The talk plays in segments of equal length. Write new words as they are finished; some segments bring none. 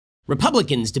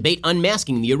Republicans debate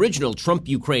unmasking the original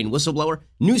Trump-Ukraine whistleblower.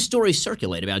 New stories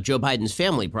circulate about Joe Biden's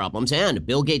family problems, and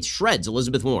Bill Gates shreds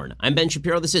Elizabeth Warren. I'm Ben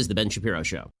Shapiro. This is The Ben Shapiro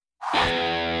Show.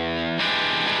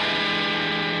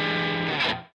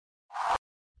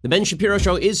 The Ben Shapiro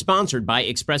Show is sponsored by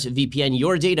ExpressVPN.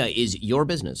 Your data is your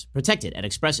business. Protect it at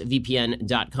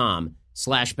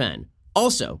expressvpn.com/Ben.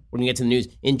 Also, we're going to get to the news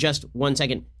in just 1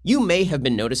 second. You may have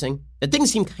been noticing that things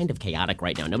seem kind of chaotic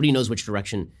right now. Nobody knows which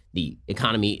direction the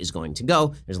economy is going to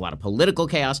go. There's a lot of political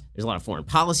chaos. There's a lot of foreign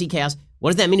policy chaos. What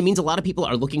does that mean? It means a lot of people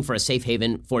are looking for a safe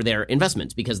haven for their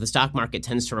investments because the stock market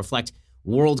tends to reflect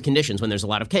world conditions. When there's a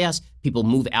lot of chaos, people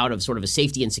move out of sort of a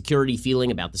safety and security feeling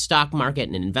about the stock market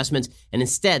and investments, and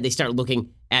instead they start looking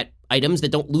at items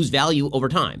that don't lose value over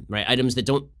time, right? Items that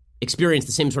don't experience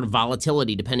the same sort of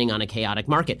volatility depending on a chaotic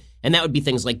market. And that would be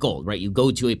things like gold, right? You go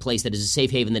to a place that is a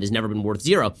safe haven that has never been worth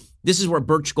zero. This is where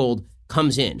Birch Gold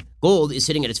comes in. Gold is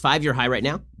sitting at its 5-year high right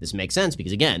now. This makes sense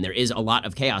because, again, there is a lot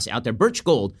of chaos out there. Birch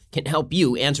Gold can help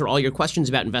you answer all your questions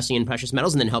about investing in precious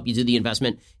metals and then help you do the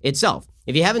investment itself.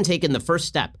 If you haven't taken the first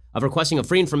step of requesting a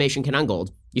free information kit on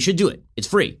gold, you should do it. It's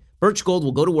free. Birch Gold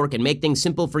will go to work and make things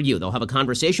simple for you. They'll have a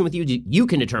conversation with you. You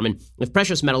can determine if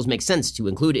precious metals make sense to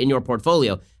include in your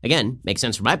portfolio. Again, makes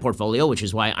sense for my portfolio, which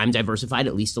is why I'm diversified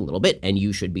at least a little bit, and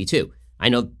you should be too. I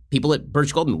know people at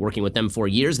Birch Gold, I've been working with them for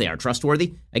years. They are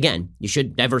trustworthy. Again, you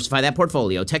should diversify that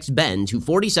portfolio. Text Ben to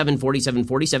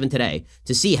 474747 today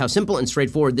to see how simple and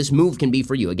straightforward this move can be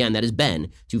for you. Again, that is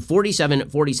Ben to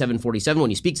 474747.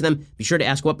 When you speak to them, be sure to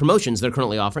ask what promotions they're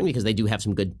currently offering because they do have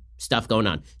some good stuff going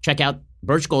on. Check out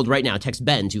Birch Gold right now. Text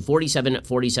Ben to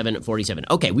 474747.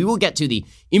 Okay, we will get to the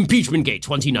Impeachment Gate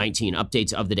 2019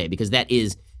 updates of the day because that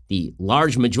is the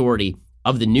large majority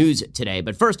of the news today.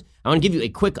 But first, I want to give you a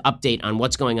quick update on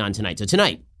what's going on tonight. So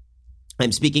tonight,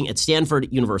 I'm speaking at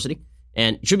Stanford University,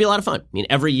 and it should be a lot of fun. I mean,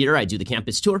 every year I do the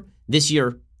campus tour. This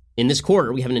year, in this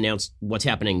quarter, we haven't announced what's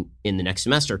happening in the next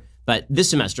semester, but this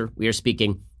semester we are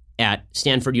speaking at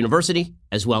Stanford University,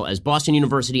 as well as Boston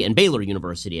University and Baylor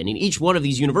University. And in each one of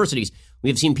these universities,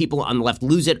 we have seen people on the left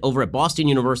lose it. Over at Boston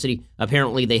University,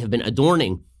 apparently they have been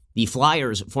adorning the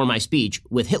flyers for my speech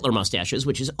with Hitler mustaches,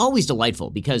 which is always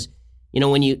delightful because, you know,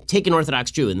 when you take an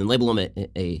Orthodox Jew and then label him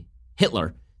a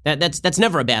Hitler, that's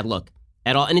never a bad look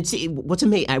at all. And it's what's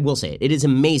amazing, I will say it is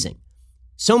amazing.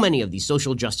 So many of these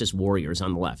social justice warriors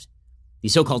on the left,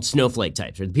 these so-called snowflake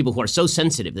types, are the people who are so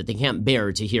sensitive that they can't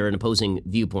bear to hear an opposing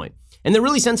viewpoint. And they're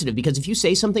really sensitive because if you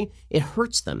say something, it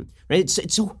hurts them, right? It's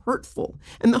so hurtful.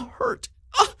 And the hurt,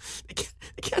 they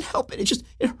can't help it.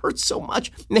 It hurts so much.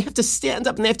 And they have to stand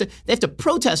up and they have to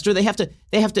protest, or they have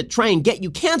to try and get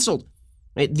you canceled.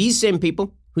 Right? These same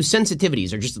people whose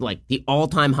sensitivities are just like the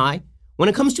all-time high, when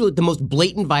it comes to the most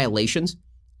blatant violations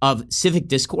of civic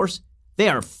discourse, they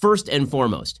are first and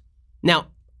foremost. Now,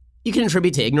 you can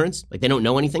attribute to ignorance, like they don't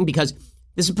know anything, because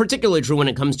this is particularly true when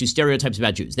it comes to stereotypes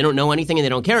about Jews. They don't know anything and they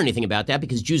don't care anything about that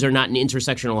because Jews are not an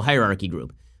intersectional hierarchy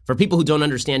group. For people who don't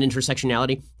understand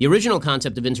intersectionality, the original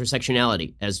concept of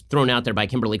intersectionality, as thrown out there by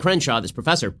Kimberly Crenshaw, this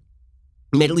professor,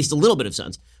 made at least a little bit of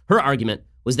sense. Her argument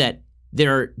was that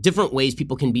there are different ways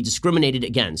people can be discriminated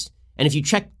against. And if you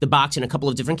check the box in a couple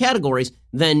of different categories,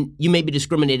 then you may be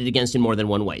discriminated against in more than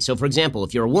one way. So, for example,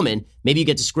 if you're a woman, maybe you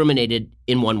get discriminated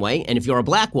in one way. And if you're a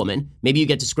black woman, maybe you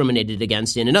get discriminated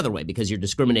against in another way because you're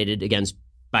discriminated against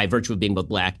by virtue of being both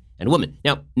black and a woman.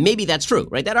 Now, maybe that's true,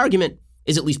 right? That argument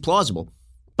is at least plausible.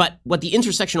 But what the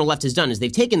intersectional left has done is they've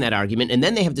taken that argument and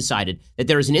then they have decided that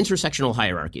there is an intersectional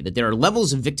hierarchy, that there are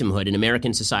levels of victimhood in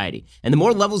American society. And the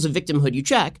more levels of victimhood you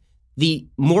check, the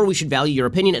more we should value your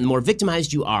opinion and the more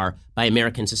victimized you are by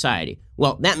American society.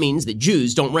 Well, that means that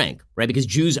Jews don't rank, right? Because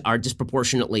Jews are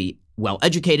disproportionately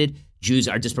well-educated. Jews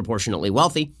are disproportionately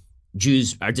wealthy.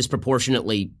 Jews are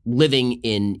disproportionately living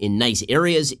in nice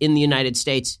areas in the United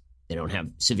States. They don't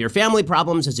have severe family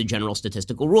problems as a general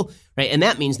statistical rule, right? And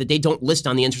that means that they don't list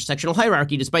on the intersectional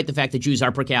hierarchy, despite the fact that Jews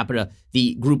are per capita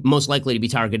the group most likely to be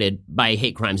targeted by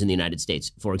hate crimes in the United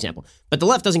States, for example. But the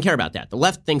left doesn't care about that. The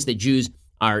left thinks that Jews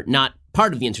are not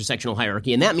part of the intersectional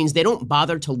hierarchy, and that means they don't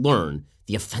bother to learn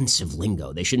the offensive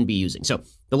lingo they shouldn't be using. So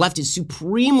the left is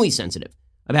supremely sensitive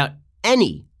about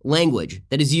any language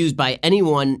that is used by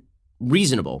anyone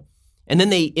reasonable, and then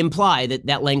they imply that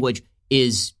that language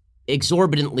is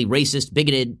exorbitantly racist,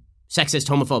 bigoted, sexist,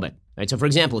 homophobic. Right? So, for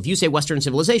example, if you say Western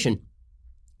civilization,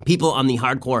 people on the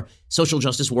hardcore social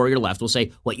justice warrior left will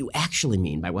say, what you actually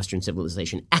mean by Western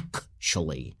civilization,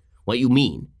 actually, what you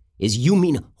mean is you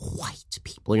mean white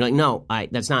people. And you're like, no,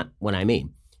 that's not what I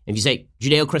mean. If you say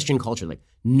Judeo-Christian culture, like,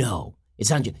 no, it's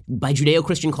not. By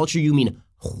Judeo-Christian culture, you mean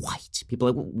white. People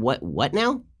are like, what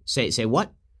now? Say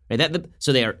what? Right?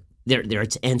 So they are their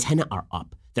antennae are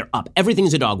up. They're up.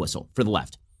 Everything's a dog whistle for the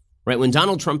left, right? When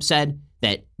Donald Trump said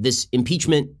that this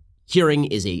impeachment hearing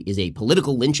is a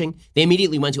political lynching, they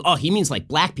immediately went to, oh, he means like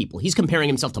black people. He's comparing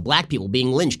himself to black people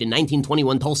being lynched in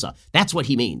 1921 Tulsa. That's what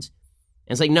he means.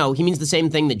 And it's like, no, he means the same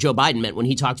thing that Joe Biden meant when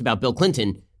he talked about Bill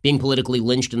Clinton being politically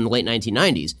lynched in the late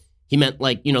 1990s. He meant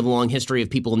like, the long history of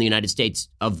people in the United States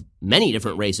of many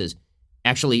different races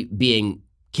actually being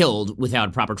killed without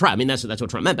a proper trial. I mean, that's what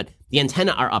Trump meant, but the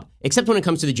antennae are up, except when it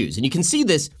comes to the Jews. And you can see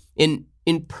this in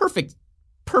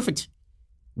perfect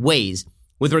ways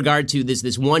with regard to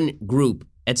this one group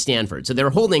at Stanford. So they're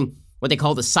holding what they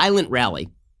call the silent rally,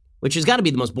 which has got to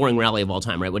be the most boring rally of all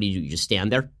time, right? What do? You just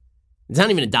stand there? It's not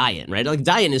even a die-in, right? Like,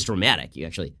 die-in is dramatic. You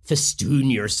actually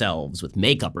festoon yourselves with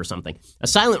makeup or something. A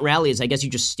silent rally is, I guess, you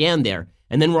just stand there,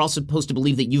 and then we're all supposed to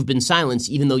believe that you've been silenced,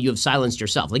 even though you have silenced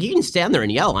yourself. Like, you can stand there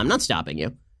and yell. I'm not stopping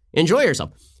you. Enjoy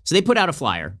yourself. So they put out a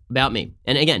flyer about me.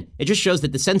 And again, it just shows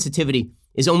that the sensitivity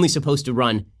is only supposed to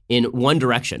run in one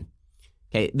direction.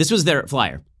 Okay, this was their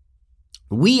flyer.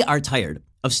 We are tired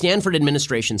of Stanford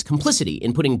administration's complicity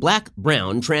in putting black,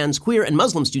 brown, trans, queer, and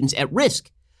Muslim students at risk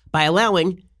by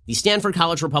allowing the Stanford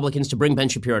College Republicans to bring Ben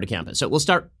Shapiro to campus. So we'll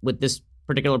start with this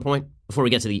particular point before we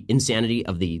get to the insanity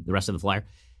of the rest of the flyer.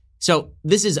 So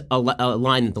this is a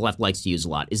line that the left likes to use a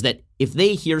lot, is that if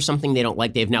they hear something they don't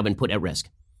like, they've now been put at risk.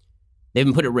 They've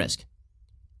been put at risk.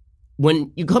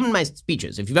 When you come to my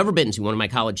speeches, if you've ever been to one of my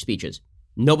college speeches,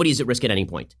 nobody's at risk at any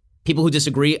point. People who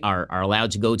disagree are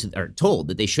allowed to are told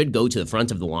that they should go to the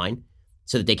front of the line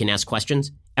so that they can ask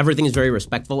questions. Everything is very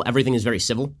respectful. Everything is very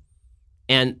civil.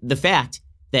 And the fact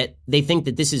that they think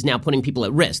that this is now putting people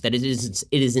at risk, that it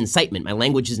is incitement. My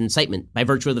language is incitement by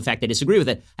virtue of the fact that I disagree with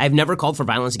it. I've never called for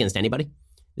violence against anybody.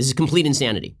 This is complete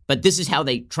insanity. But this is how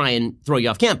they try and throw you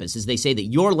off campus, is they say that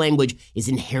your language is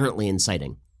inherently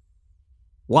inciting.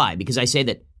 Why? Because I say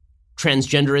that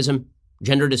transgenderism,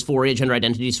 gender dysphoria, gender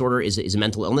identity disorder is a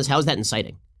mental illness. How is that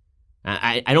inciting?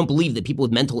 I don't believe that people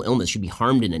with mental illness should be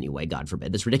harmed in any way, God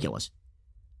forbid. That's ridiculous.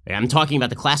 I'm talking about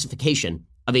the classification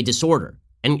of a disorder.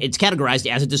 And it's categorized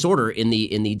as a disorder in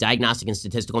the Diagnostic and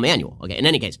Statistical Manual. Okay. In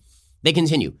any case, they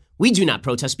continue. We do not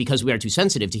protest because we are too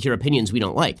sensitive to hear opinions we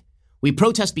don't like. We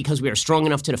protest because we are strong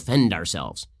enough to defend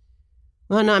ourselves.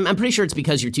 Well, no, I'm pretty sure it's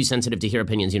because you're too sensitive to hear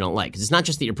opinions you don't like. Because it's not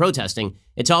just that you're protesting.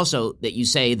 It's also that you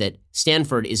say that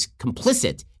Stanford is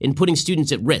complicit in putting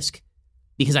students at risk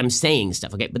because I'm saying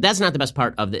stuff. Okay. But that's not the best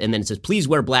part of it. And then it says, please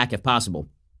wear black if possible,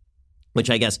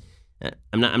 which I guess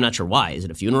I'm not sure why. Is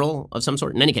it a funeral of some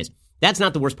sort? In any case, that's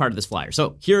not the worst part of this flyer.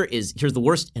 So here's the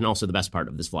worst and also the best part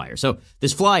of this flyer. So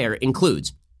this flyer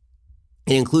includes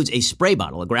a spray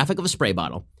bottle, a graphic of a spray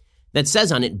bottle that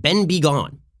says on it, Ben be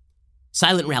gone.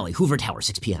 Silent rally, Hoover Tower,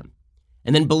 6 p.m.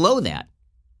 And then below that,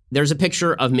 there's a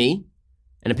picture of me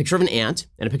and a picture of an ant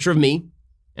and a picture of me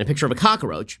and a picture of a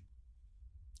cockroach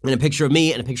and a picture of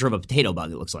me and a picture of a potato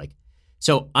bug, it looks like.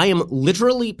 So I am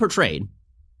literally portrayed,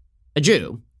 a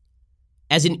Jew,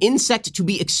 as an insect to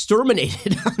be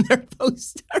exterminated on their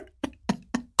poster.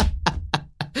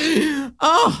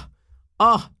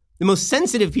 The most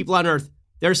sensitive people on earth.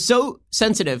 They're so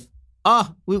sensitive.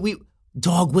 We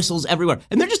dog whistles everywhere.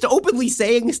 And they're just openly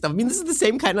saying stuff. I mean, this is the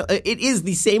same it is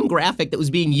the same graphic that was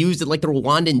being used at like the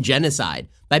Rwandan genocide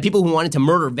by people who wanted to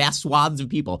murder vast swaths of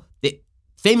people.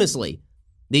 Famously,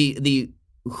 the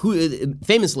groups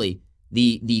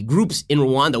in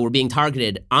Rwanda were being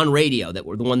targeted on radio that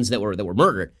were the ones that were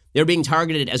murdered. They were being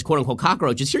targeted as quote unquote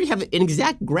cockroaches. Here you have an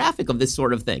exact graphic of this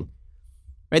sort of thing,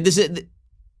 right?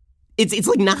 It's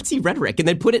like Nazi rhetoric, and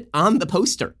they put it on the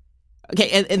poster.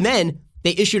 Okay, and then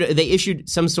they issued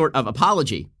some sort of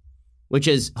apology, which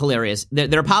is hilarious.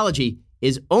 Their apology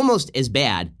is almost as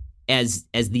bad as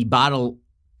the bottle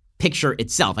picture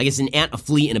itself. I guess an ant, a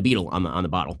flea, and a beetle on the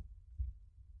bottle.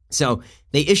 So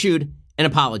they issued an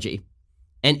apology.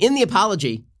 And in the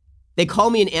apology, they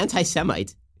call me an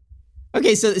anti-Semite.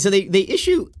 Okay, so they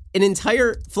issue an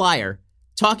entire flyer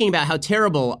talking about how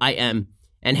terrible I am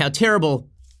and how terrible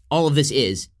all of this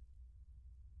is.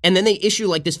 And then they issue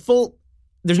like this full,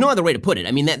 there's no other way to put it.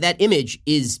 I mean, that image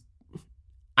is,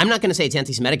 I'm not going to say it's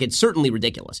anti-Semitic. It's certainly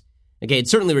ridiculous. Okay,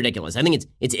 it's certainly ridiculous. I think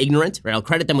it's ignorant, right? I'll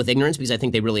credit them with ignorance because I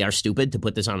think they really are stupid to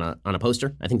put this on a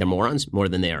poster. I think they're morons more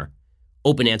than they are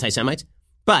open anti-Semites.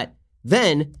 But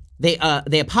then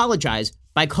they apologize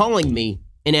by calling me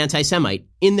an anti-Semite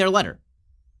in their letter.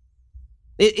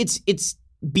 It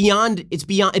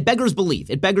beggars belief.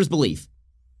 It beggars belief.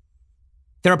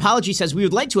 Their apology says, we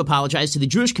would like to apologize to the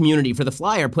Jewish community for the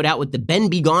flyer put out with the Ben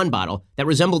Be Gone bottle that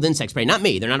resembled insect spray. Not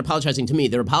me. They're not apologizing to me.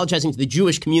 They're apologizing to the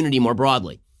Jewish community more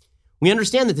broadly. We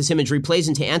understand that this imagery plays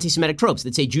into anti-Semitic tropes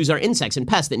that say Jews are insects and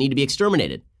pests that need to be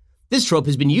exterminated. This trope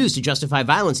has been used to justify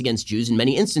violence against Jews in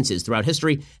many instances throughout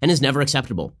history and is never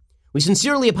acceptable. We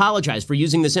sincerely apologize for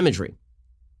using this imagery.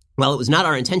 While it was not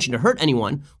our intention to hurt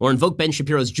anyone or invoke Ben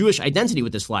Shapiro's Jewish identity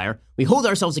with this flyer, we hold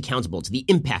ourselves accountable to the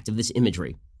impact of this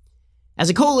imagery. As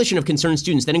a coalition of concerned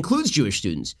students that includes Jewish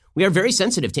students, we are very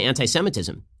sensitive to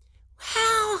anti-Semitism.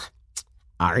 Well,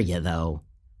 are you though?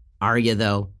 Are you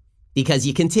though? Because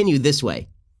you continue this way.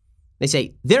 They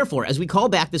say, therefore, as we call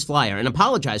back this flyer and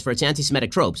apologize for its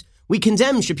anti-Semitic tropes, we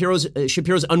condemn Shapiro's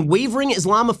unwavering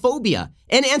Islamophobia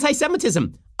and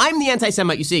anti-Semitism. I'm the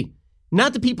anti-Semite, you see,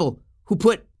 not the people who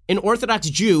put an Orthodox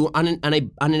Jew on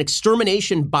an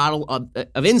extermination bottle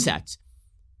of insects.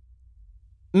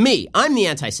 Me, I'm the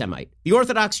anti-Semite, the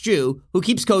Orthodox Jew who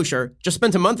keeps kosher, just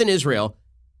spent a month in Israel,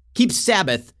 keeps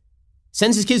Sabbath,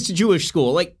 sends his kids to Jewish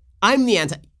school. Like, I'm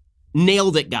the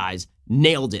Nailed it, guys.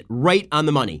 Nailed it. Right on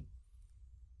the money.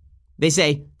 They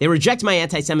say they reject my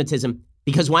anti-Semitism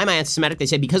because why am I anti-Semitic? They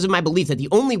say because of my belief that the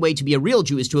only way to be a real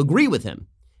Jew is to agree with him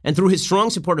and through his strong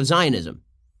support of Zionism.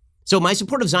 So my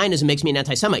support of Zionism makes me an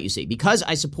anti-Semite, you see. Because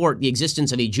I support the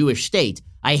existence of a Jewish state,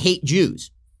 I hate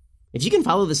Jews. If you can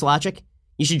follow this logic,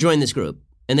 you should join this group.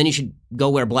 And then you should go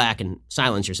wear black and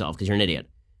silence yourself because you're an idiot.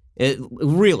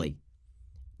 Really.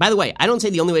 By the way, I don't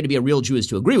say the only way to be a real Jew is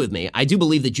to agree with me. I do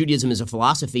believe that Judaism is a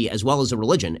philosophy as well as a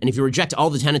religion. And if you reject all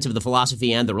the tenets of the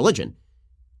philosophy and the religion,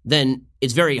 then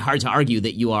it's very hard to argue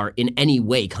that you are in any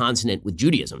way consonant with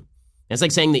Judaism. It's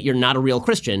like saying that you're not a real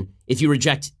Christian if you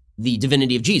reject the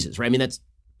divinity of Jesus, right? I mean,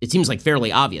 it seems like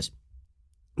fairly obvious.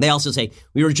 They also say,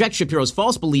 we reject Shapiro's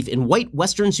false belief in white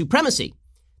Western supremacy,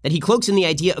 that he cloaks in the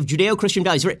idea of Judeo-Christian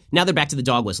values. Now they're back to the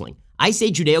dog whistling. I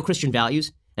say Judeo-Christian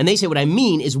values, and they say what I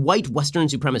mean is white Western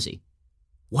supremacy.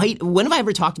 When have I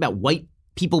ever talked about white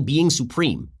people being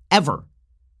supreme? Ever?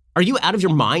 Are you out of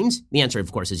your minds? The answer,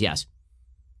 of course, is yes.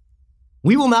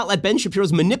 We will not let Ben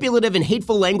Shapiro's manipulative and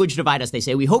hateful language divide us, they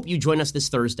say. We hope you join us this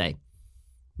Thursday.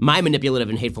 My manipulative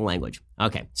and hateful language.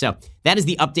 Okay, so that is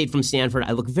the update from Stanford.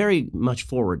 I look very much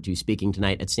forward to speaking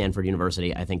tonight at Stanford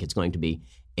University. I think it's going to be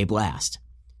a blast.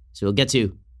 So we'll get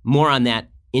to more on that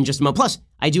in just a moment. Plus,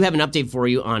 I do have an update for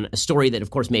you on a story that, of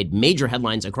course, made major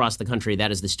headlines across the country.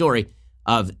 That is the story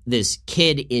of this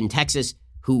kid in Texas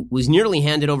who was nearly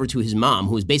handed over to his mom,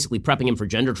 who was basically prepping him for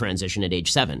gender transition at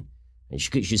age 7. And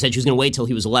she said she was going to wait till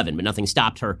he was 11, but nothing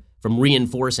stopped her from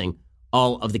reinforcing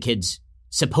all of the kid's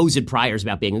supposed priors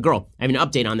about being a girl. I have an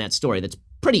update on that story that's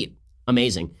pretty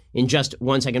amazing in just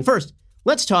 1 second. First,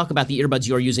 let's talk about the earbuds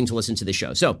you're using to listen to the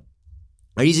show. So,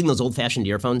 are you using those old-fashioned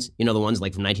earphones? You know, the ones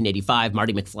like from 1985.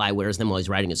 Marty McFly wears them while he's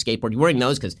riding a skateboard. You're wearing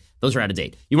those because those are out of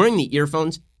date. You're wearing the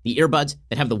earphones, the earbuds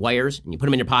that have the wires, and you put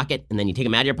them in your pocket, and then you take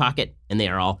them out of your pocket, and they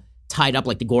are all tied up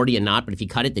like the Gordian knot, but if you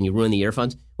cut it, then you ruin the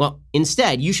earphones. Well,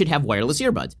 instead, you should have wireless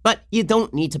earbuds. But you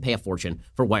don't need to pay a fortune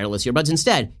for wireless earbuds.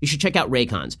 Instead, you should check out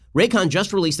Raycon's. Raycon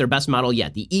just released their best model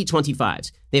yet, the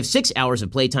E25s. They have 6 hours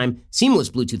of playtime, seamless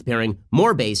Bluetooth pairing,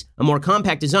 more bass, a more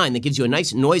compact design that gives you a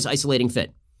nice noise-isolating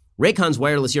fit. Raycon's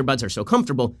wireless earbuds are so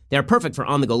comfortable, they are perfect for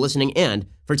on-the-go listening and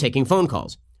for taking phone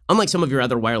calls. Unlike some of your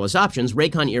other wireless options,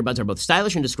 Raycon earbuds are both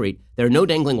stylish and discreet. There are no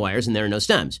dangling wires and there are no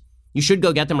stems. You should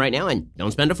go get them right now and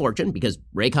don't spend a fortune because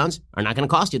Raycons are not going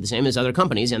to cost you the same as other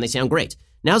companies and they sound great.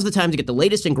 Now's the time to get the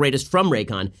latest and greatest from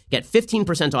Raycon. Get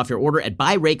 15% off your order at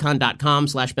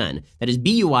buyraycon.com/Ben. That is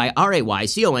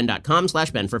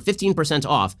BUYRAYCON.com/Ben for 15%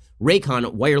 off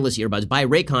Raycon wireless earbuds.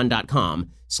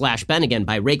 Buyraycon.com/Ben. Again,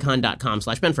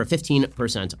 buyraycon.com/Ben for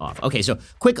 15% off. Okay, so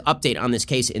quick update on this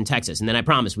case in Texas, and then I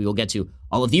promise we will get to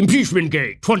all of the Impeachment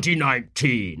Gate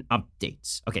 2019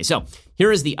 updates. Okay, so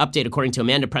here is the update according to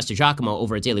Amanda Prestigiacomo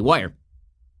over at Daily Wire.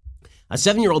 A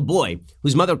 7-year-old boy,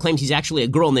 whose mother claims he's actually a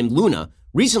girl named Luna,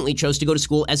 recently chose to go to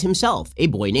school as himself, a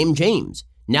boy named James,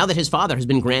 now that his father has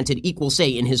been granted equal say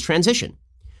in his transition.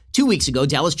 2 weeks ago,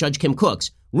 Dallas Judge Kim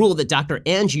Cooks ruled that Dr.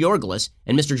 Ann Georgelis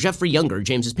and Mr. Jeffrey Younger,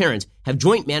 James's parents, have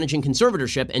joint managing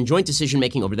conservatorship and joint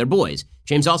decision-making over their boys.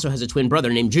 James also has a twin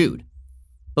brother named Jude.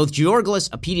 Both Georgelis,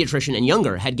 a pediatrician, and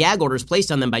Younger had gag orders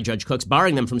placed on them by Judge Cooks,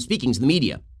 barring them from speaking to the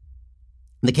media.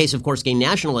 The case, of course, gained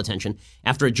national attention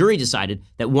after a jury decided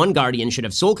that one guardian should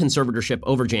have sole conservatorship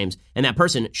over James, and that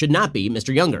person should not be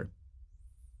Mr. Younger.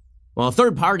 Well, a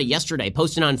third party yesterday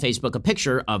posted on Facebook a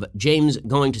picture of James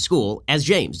going to school as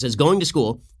James. It says, going to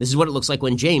school, this is what it looks like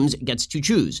when James gets to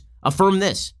choose. Affirm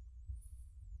this.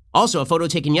 Also, a photo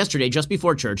taken yesterday just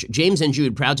before church, James and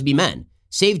Jude proud to be men.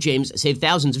 Save James, save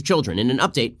thousands of children. In an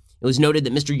update, it was noted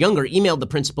that Mr. Younger emailed the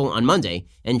principal on Monday,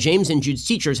 and James and Jude's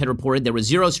teachers had reported there was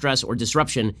zero stress or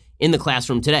disruption in the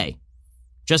classroom today.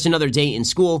 Just another day in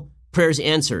school, prayers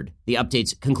answered, the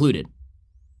updates concluded.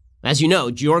 As you know,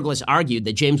 Georglis argued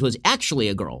that James was actually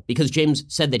a girl because James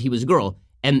said that he was a girl,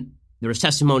 and there was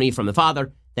testimony from the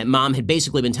father that mom had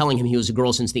basically been telling him he was a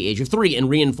girl since the age of 3 and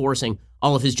reinforcing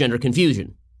all of his gender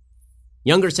confusion.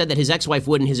 Younger said that his ex-wife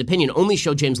would, in his opinion, only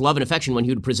show James love and affection when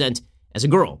he would present as a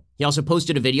girl. He also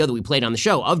posted a video that we played on the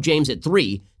show of James at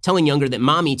 3 telling Younger that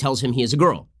mommy tells him he is a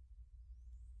girl.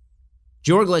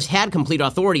 Georglis had complete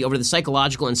authority over the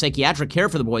psychological and psychiatric care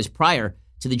for the boys prior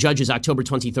to the judge's October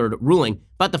 23rd ruling,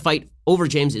 but the fight over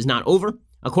James is not over.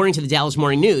 According to the Dallas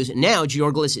Morning News, now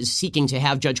Georglis is seeking to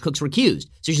have Judge Cooks recused.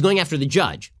 So she's going after the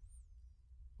judge.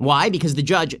 Why? Because the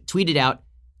judge tweeted out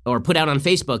or put out on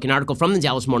Facebook an article from the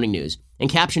Dallas Morning News and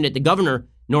captioned it, "The governor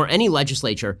nor any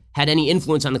legislature had any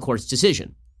influence on the court's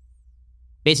decision."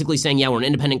 Basically saying, yeah, we're an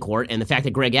independent court, and the fact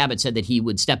that Greg Abbott said that he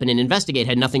would step in and investigate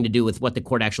had nothing to do with what the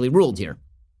court actually ruled here.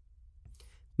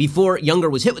 Before Younger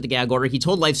was hit with the gag order, he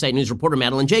told LifeSite News reporter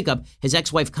Madeline Jacob his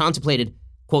ex-wife contemplated,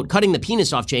 quote, cutting the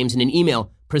penis off James in an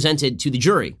email presented to the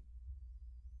jury.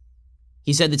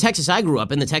 He said, the Texas I grew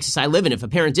up in, the Texas I live in, if a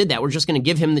parent did that, we're just going to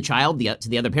give him the child to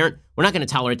the other parent. We're not going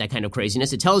to tolerate that kind of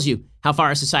craziness. It tells you how far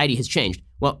our society has changed.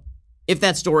 Well, if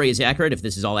that story is accurate, if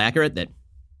this is all accurate, that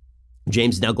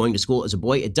James is now going to school as a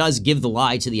boy, it does give the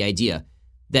lie to the idea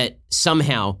that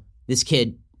somehow this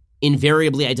kid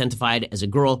invariably identified as a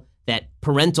girl, that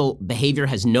parental behavior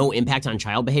has no impact on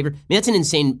child behavior. I mean, that's an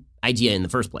insane idea in the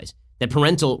first place, that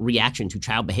parental reaction to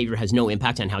child behavior has no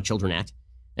impact on how children act.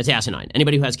 That's asinine.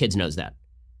 Anybody who has kids knows that.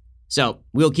 So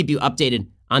we'll keep you updated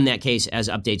on that case as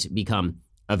updates become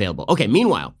available. Okay,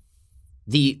 meanwhile,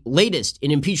 the latest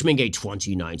in Impeachment Gate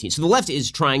 2019. So the left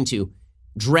is trying to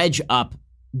dredge up.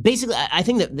 Basically, I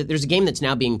think that there's a game that's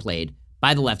now being played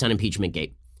by the left on Impeachment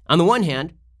Gate. On the one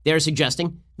hand, they're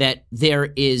suggesting that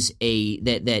there is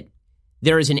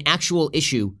an actual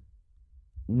issue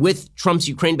with Trump's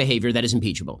Ukraine behavior that is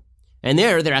impeachable. And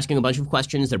they're asking a bunch of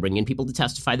questions. They're bringing in people to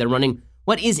testify. They're running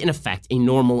what is, in effect, a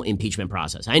normal impeachment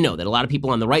process. I know that a lot of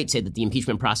people on the right say that the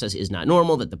impeachment process is not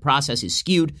normal, that the process is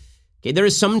skewed. Okay, there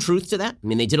is some truth to that. I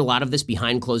mean, they did a lot of this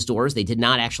behind closed doors. They did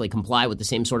not actually comply with the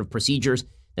same sort of procedures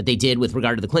that they did with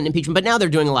regard to the Clinton impeachment. But now they're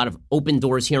doing a lot of open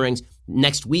doors hearings.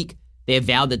 Next week, they have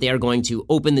vowed that they are going to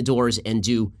open the doors and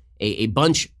do a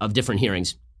bunch of different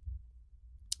hearings.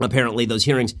 Apparently, those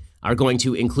hearings are going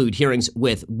to include hearings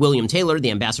with William Taylor, the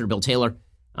Ambassador Bill Taylor,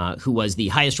 who was the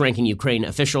highest-ranking Ukraine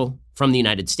official from the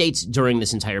United States during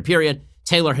this entire period.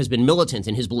 Taylor has been militant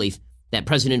in his belief that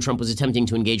President Trump was attempting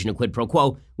to engage in a quid pro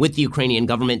quo with the Ukrainian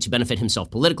government to benefit himself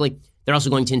politically. They're also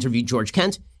going to interview George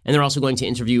Kent, and they're also going to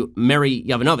interview Mary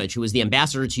Yovanovitch, who was the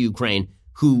ambassador to Ukraine,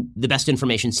 who the best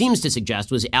information seems to suggest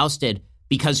was ousted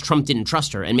because Trump didn't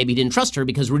trust her, and maybe he didn't trust her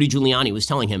because Rudy Giuliani was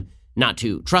telling him not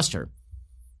to trust her.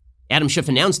 Adam Schiff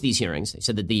announced these hearings. They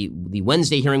said that the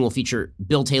Wednesday hearing will feature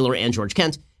Bill Taylor and George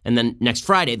Kent, and then next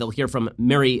Friday they'll hear from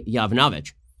Mary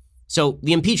Yovanovitch. So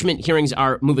the impeachment hearings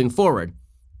are moving forward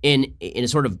in a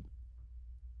sort of,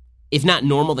 if not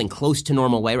normal, then close to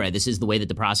normal way, right? This is the way that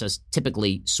the process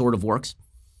typically sort of works.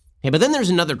 Okay, but then there's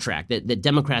another track that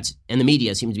Democrats and the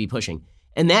media seem to be pushing,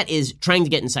 and that is trying to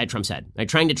get inside Trump's head, right?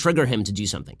 Trying to trigger him to do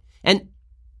something. And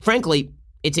frankly,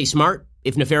 it's a smart,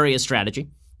 if nefarious, strategy.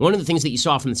 One of the things that you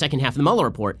saw from the second half of the Mueller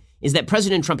report is that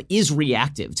President Trump is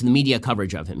reactive to the media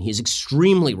coverage of him. He is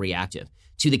extremely reactive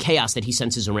to the chaos that he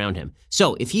senses around him.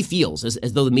 So if he feels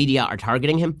as though the media are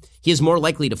targeting him, he is more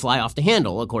likely to fly off the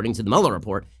handle, according to the Mueller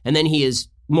report, and then he is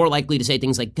more likely to say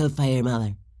things like, go fire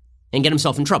Mueller, and get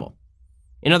himself in trouble.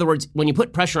 In other words, when you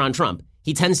put pressure on Trump,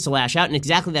 he tends to lash out, and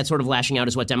exactly that sort of lashing out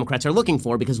is what Democrats are looking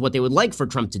for, because what they would like for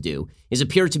Trump to do is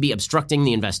appear to be obstructing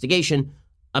the investigation,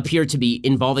 appear to be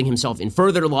involving himself in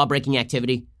further law-breaking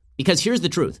activity, because here's the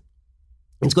truth.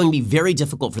 It's going to be very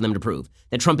difficult for them to prove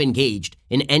that Trump engaged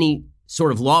in any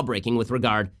sort of law-breaking with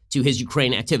regard to his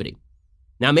Ukraine activity.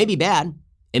 Now, it may be bad,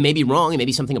 it may be wrong, it may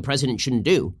be something a president shouldn't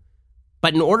do,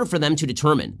 but in order for them to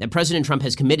determine that President Trump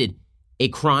has committed a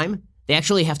crime, they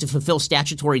actually have to fulfill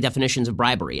statutory definitions of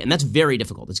bribery, and that's very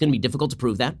difficult. It's going to be difficult to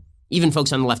prove that. Even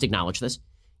folks on the left acknowledge this.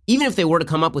 Even if they were to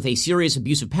come up with a serious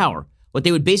abuse of power, what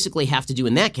they would basically have to do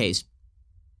in that case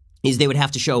is they would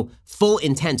have to show full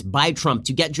intent by Trump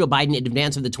to get Joe Biden in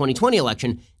advance of the 2020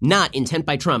 election, not intent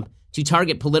by Trump to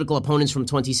target political opponents from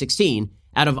 2016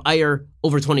 out of ire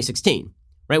over 2016,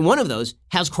 right? One of those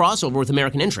has crossover with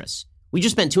American interests. We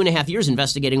just spent 2.5 years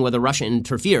investigating whether Russia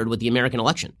interfered with the American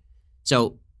election.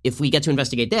 So if we get to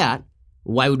investigate that,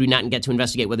 why would we not get to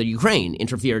investigate whether Ukraine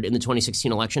interfered in the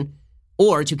 2016 election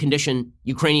or to condition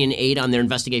Ukrainian aid on their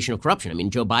investigation of corruption? I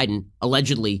mean, Joe Biden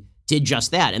allegedly did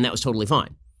just that, and that was totally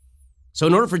fine. So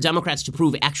in order for Democrats to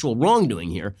prove actual wrongdoing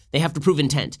here, they have to prove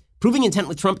intent. Proving intent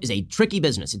with Trump is a tricky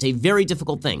business. It's a very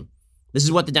difficult thing. This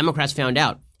is what the Democrats found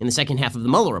out in the second half of the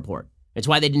Mueller report. It's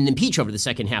why they didn't impeach over the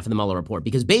second half of the Mueller report,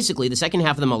 because basically the second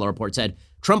half of the Mueller report said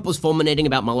Trump was fulminating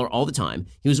about Mueller all the time.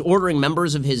 He was ordering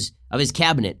members of his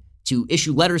cabinet to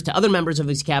issue letters to other members of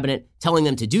his cabinet telling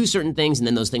them to do certain things, and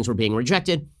then those things were being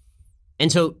rejected.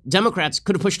 And so Democrats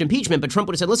could have pushed impeachment, but Trump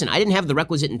would have said, listen, I didn't have the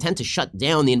requisite intent to shut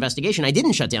down the investigation. I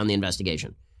didn't shut down the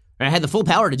investigation. I had the full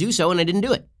power to do so, and I didn't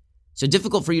do it. So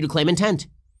difficult for you to claim intent.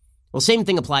 Well, same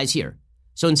thing applies here.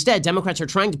 So instead, Democrats are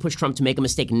trying to push Trump to make a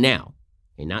mistake now.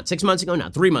 Okay, not 6 months ago,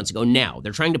 not 3 months ago, now.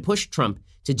 They're trying to push Trump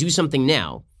to do something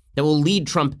now that will lead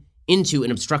Trump into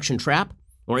an obstruction trap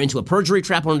or into a perjury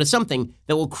trap or into something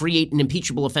that will create an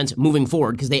impeachable offense moving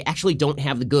forward because they actually don't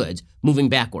have the goods moving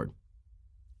backward.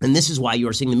 And this is why you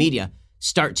are seeing the media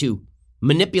start to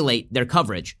manipulate their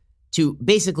coverage to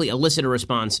basically elicit a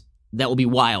response that will be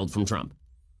wild from Trump.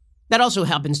 That also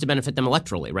happens to benefit them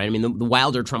electorally, right? I mean, the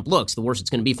wilder Trump looks, the worse it's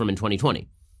going to be for him in 2020.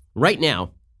 Right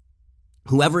now,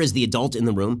 whoever is the adult in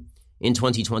the room in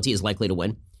 2020 is likely to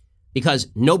win because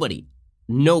nobody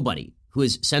who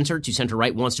is center to center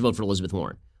right wants to vote for Elizabeth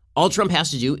Warren. All Trump has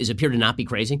to do is appear to not be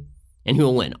crazy, and he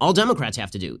will win. All Democrats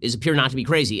have to do is appear not to be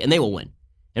crazy, and they will win.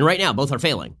 And right now, both are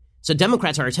failing. So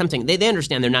Democrats are attempting, they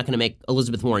understand they're not going to make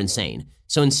Elizabeth Warren insane.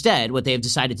 So instead, what they have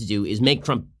decided to do is make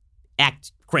Trump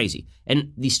act crazy.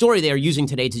 And the story they are using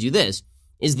today to do this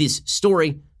is this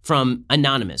story from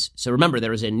Anonymous. So remember,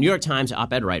 there was a New York Times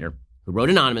op-ed writer who wrote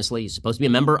anonymously. He's supposed to be a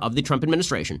member of the Trump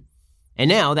administration. And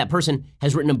now that person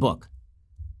has written a book.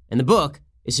 And the book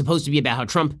is supposed to be about how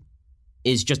Trump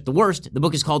is just the worst. The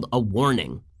book is called A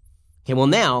Warning. Okay, well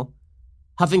now,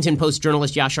 Huffington Post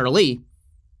journalist Yashar Ali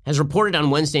has reported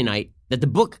on Wednesday night that the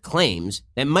book claims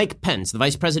that Mike Pence, the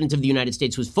vice president of the United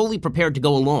States, was fully prepared to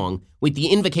go along with the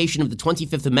invocation of the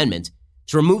 25th Amendment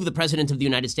to remove the president of the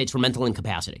United States from mental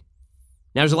incapacity.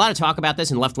 Now, there's a lot of talk about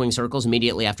this in left-wing circles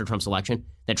immediately after Trump's election,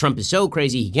 that Trump is so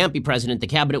crazy he can't be president, the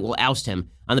cabinet will oust him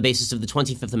on the basis of the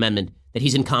 25th Amendment, that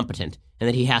he's incompetent and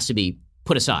that he has to be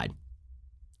put aside.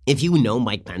 If you know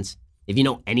Mike Pence, if you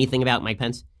know anything about Mike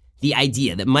Pence, the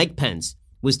idea that Mike Pence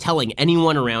was telling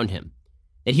anyone around him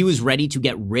that he was ready to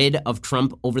get rid of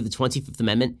Trump over the 25th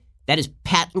Amendment, that is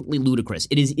patently ludicrous.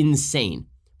 It is insane.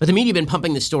 But the media have been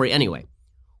pumping this story anyway,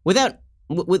 with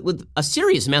a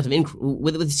serious amount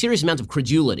of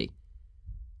credulity.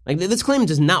 Like, this claim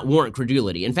does not warrant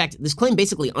credulity. In fact, this claim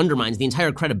basically undermines the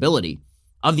entire credibility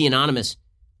of the anonymous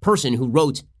person who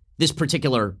wrote this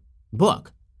particular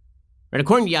book. Right,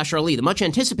 according to Yashar Ali, the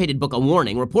much-anticipated book, A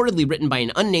Warning, reportedly written by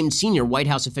an unnamed senior White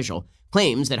House official,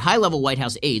 claims that high-level White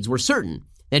House aides were certain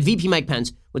that VP Mike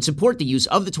Pence would support the use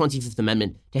of the 25th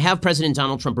Amendment to have President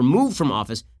Donald Trump removed from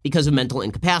office because of mental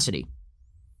incapacity.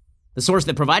 The source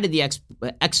that provided the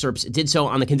excerpts did so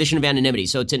on the condition of anonymity.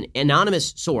 So it's an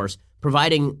anonymous source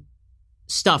providing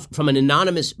stuff from an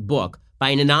anonymous book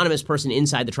by an anonymous person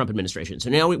inside the Trump administration. So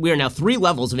now we are now 3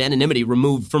 levels of anonymity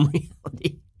removed from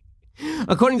reality.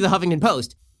 According to the Huffington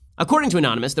Post, according to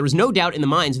Anonymous, there was no doubt in the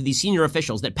minds of these senior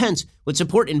officials that Pence would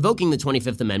support invoking the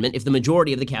 25th Amendment if the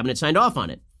majority of the cabinet signed off on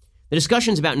it. The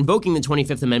discussions about invoking the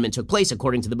 25th Amendment took place,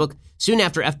 according to the book, soon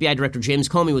after FBI Director James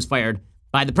Comey was fired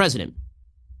by the president.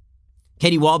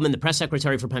 Katie Waldman, the press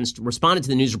secretary for Pence, responded to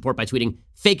the news report by tweeting,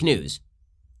 "Fake news."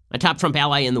 A top Trump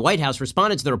ally in the White House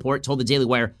responded to the report, told the Daily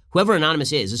Wire, "Whoever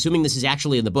Anonymous is, assuming this is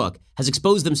actually in the book, has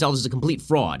exposed themselves as a complete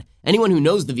fraud. Anyone who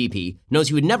knows the VP knows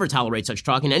he would never tolerate such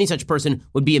talk, and any such person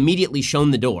would be immediately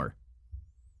shown the door."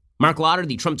 Mark Lauder,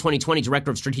 the Trump 2020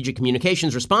 director of strategic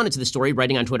communications, responded to the story,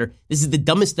 writing on Twitter, "This is the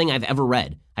dumbest thing I've ever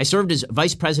read. I served as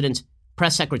vice president's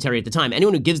press secretary at the time.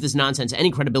 Anyone who gives this nonsense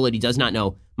any credibility does not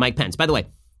know Mike Pence." By the way,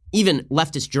 even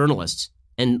leftist journalists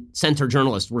and center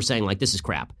journalists were saying, like, this is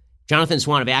crap. Jonathan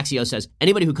Swan of Axios says,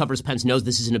 anybody who covers Pence knows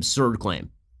this is an absurd claim.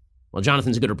 Well,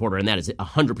 Jonathan's a good reporter, and that is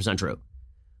 100% true.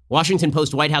 Washington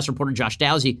Post White House reporter Josh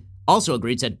Dowsey also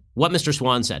agreed, said, what Mr.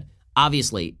 Swan said.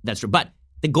 Obviously, that's true. But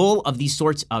the goal of these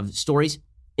sorts of stories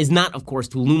is not, of course,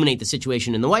 to illuminate the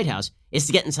situation in the White House. It's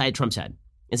to get inside Trump's head.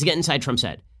 It's to get inside Trump's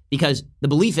head. Because the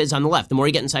belief is on the left, the more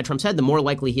you get inside Trump's head, the more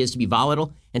likely he is to be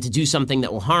volatile and to do something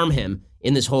that will harm him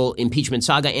in this whole impeachment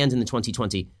saga and in the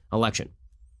 2020 election.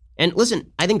 And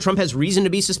listen, I think Trump has reason to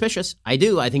be suspicious. I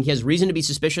do. I think he has reason to be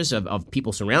suspicious of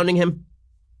people surrounding him.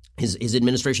 His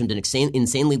administration has been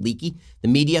insanely leaky. The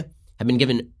media have been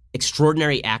given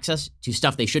extraordinary access to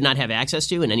stuff they should not have access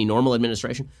to in any normal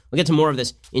administration. We'll get to more of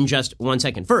this in just 1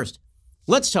 second. First,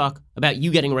 let's talk about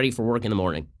you getting ready for work in the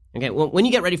morning. Okay, well, when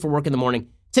you get ready for work in the morning,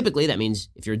 typically that means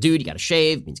if you're a dude, you got to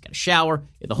shave, means you got to shower,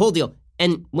 the whole deal.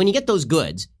 And when you get those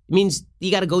goods, It means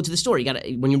you got to go to the store.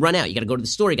 When you run out, you got to go to the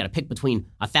store. You got to pick between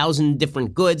 1,000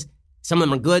 different goods. Some of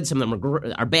them are good, some of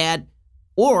them are bad.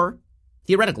 Or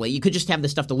theoretically, you could just have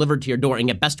this stuff delivered to your door and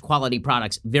get best quality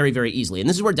products very, very easily. And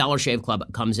this is where Dollar Shave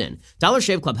Club comes in. Dollar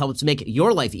Shave Club helps make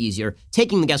your life easier,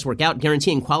 taking the guesswork out,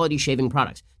 guaranteeing quality shaving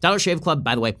products. Dollar Shave Club,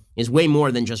 by the way, is way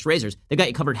more than just razors. They've got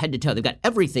you covered head to toe. They've got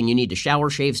everything you need to shower,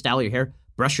 shave, style your hair,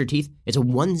 brush your teeth. It's a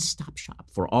one-stop shop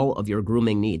for all of your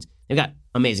grooming needs. They've got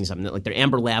amazing stuff, like their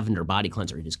Amber Lavender Body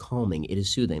Cleanser. It is calming. It is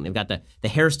soothing. They've got the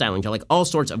hairstyling gel, like all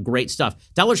sorts of great stuff.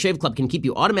 Dollar Shave Club can keep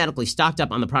you automatically stocked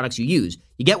up on the products you use.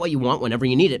 You get what you want whenever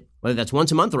you need it, whether that's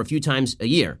once a month or a few times a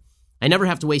year. I never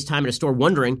have to waste time at a store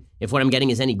wondering if what I'm getting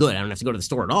is any good. I don't have to go to the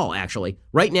store at all, actually.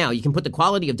 Right now, you can put the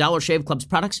quality of Dollar Shave Club's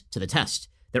products to the test.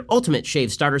 Their Ultimate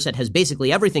Shave Starter Set has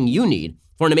basically everything you need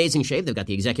for an amazing shave. They've got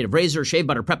the Executive Razor, Shave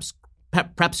Butter, Prep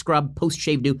Scrub,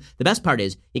 Post-Shave Dew. The best part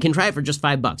is you can try it for just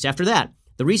 $5. After that,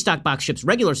 the Restock Box ships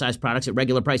regular-sized products at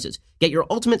regular prices. Get your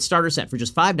Ultimate Starter Set for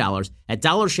just $5 at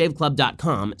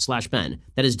dollarshaveclub.com/Ben.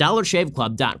 That is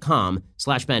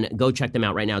dollarshaveclub.com/Ben. Go check them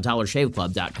out right now,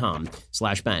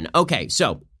 dollarshaveclub.com/Ben. Okay,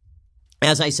 so,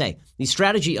 as I say, the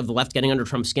strategy of the left getting under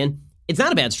Trump's skin, it's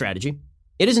not a bad strategy.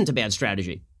 It isn't a bad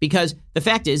strategy, because the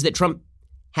fact is that Trump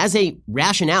has a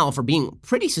rationale for being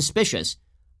pretty suspicious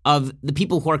of the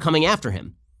people who are coming after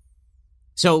him.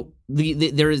 So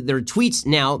there are tweets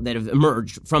now that have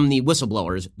emerged from the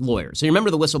whistleblower's lawyer. So you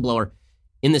remember the whistleblower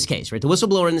in this case, right? The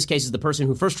whistleblower in this case is the person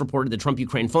who first reported the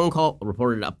Trump-Ukraine phone call,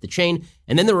 reported it up the chain,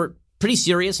 and then there were pretty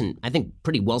serious and I think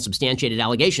pretty well-substantiated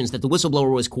allegations that the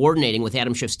whistleblower was coordinating with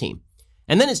Adam Schiff's team.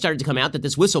 And then it started to come out that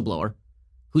this whistleblower,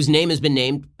 whose name has been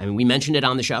named, I mean, we mentioned it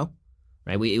on the show,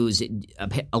 right? It was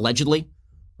allegedly,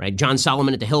 right? John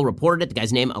Solomon at The Hill reported it. The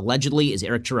guy's name allegedly is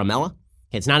Eric Chiramella.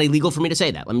 It's not illegal for me to say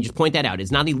that. Let me just point that out.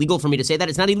 It's not illegal for me to say that.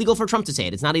 It's not illegal for Trump to say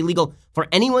it. It's not illegal for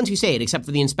anyone to say it except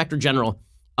for the Inspector General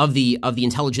of the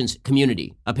intelligence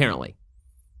community, apparently.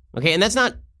 Okay, and that's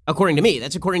not according to me.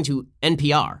 That's according to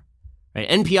NPR. Right?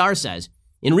 NPR says,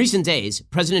 in recent days,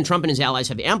 President Trump and his allies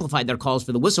have amplified their calls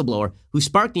for the whistleblower who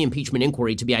sparked the impeachment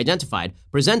inquiry to be identified,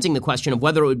 presenting the question of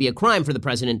whether it would be a crime for the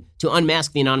president to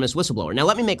unmask the anonymous whistleblower. Now,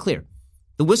 let me make clear.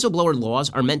 The whistleblower laws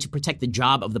are meant to protect the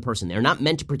job of the person. They're not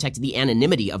meant to protect the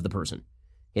anonymity of the person.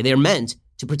 Okay, they're meant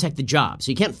to protect the job.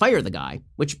 So you can't fire the guy,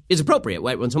 which is appropriate.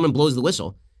 Right? When someone blows the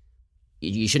whistle,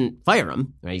 you shouldn't fire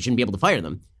them. Right? You shouldn't be able to fire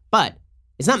them. But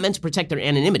it's not meant to protect their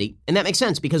anonymity. And that makes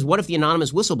sense because what if the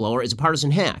anonymous whistleblower is a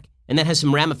partisan hack? And that has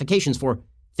some ramifications for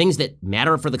things that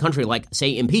matter for the country, like,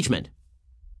 say, impeachment.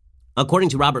 According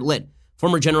to Robert Litt,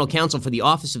 former general counsel for the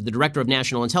Office of the Director of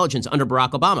National Intelligence under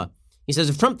Barack Obama, he says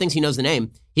if Trump thinks he knows the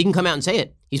name, he can come out and say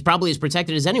it. He's probably as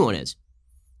protected as anyone is.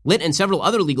 Litt and several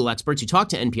other legal experts who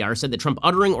talked to NPR said that Trump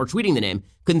uttering or tweeting the name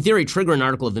could in theory trigger an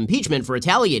article of impeachment for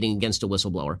retaliating against a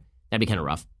whistleblower. That'd be kind of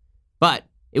rough. But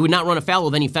it would not run afoul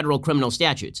of any federal criminal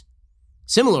statutes.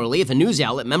 Similarly, if a news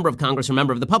outlet, member of Congress, or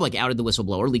member of the public outed the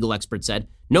whistleblower, legal experts said,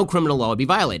 no criminal law would be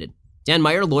violated. Dan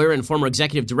Meyer, lawyer and former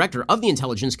executive director of the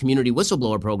Intelligence Community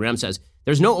Whistleblower Program, says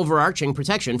there's no overarching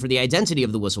protection for the identity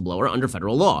of the whistleblower under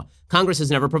federal law. Congress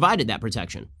has never provided that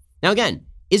protection. Now again,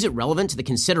 is it relevant to the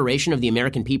consideration of the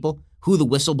American people who the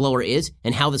whistleblower is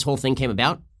and how this whole thing came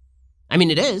about? I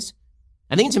mean, it is.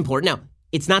 I think it's important. Now,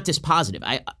 it's not dispositive.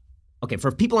 Okay,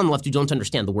 for people on the left who don't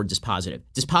understand the word dispositive,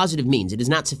 dispositive means it is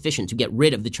not sufficient to get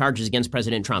rid of the charges against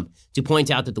President Trump to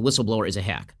point out that the whistleblower is a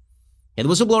hack. Yeah, the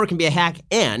whistleblower can be a hack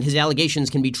and his allegations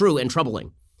can be true and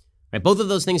troubling. Right? Both of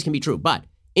those things can be true. But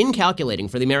in calculating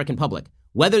for the American public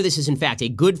whether this is in fact a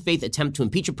good faith attempt to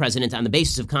impeach a president on the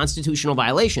basis of constitutional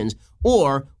violations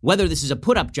or whether this is a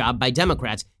put-up job by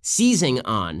Democrats seizing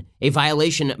on a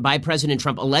violation by President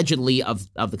Trump allegedly of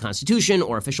the Constitution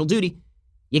or official duty,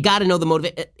 you got to know the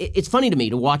motive. It's funny to me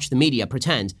to watch the media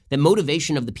pretend that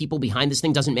motivation of the people behind this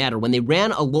thing doesn't matter when they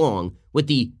ran along with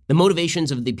the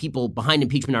motivations of the people behind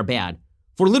impeachment are bad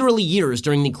for literally years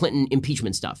during the Clinton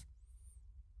impeachment stuff.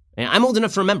 And I'm old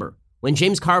enough to remember when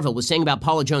James Carville was saying about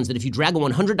Paula Jones that if you drag a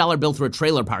 $100 bill through a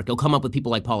trailer park, you'll come up with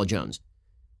people like Paula Jones.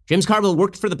 James Carville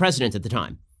worked for the president at the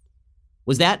time.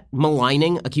 Was that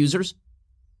maligning accusers?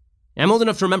 And I'm old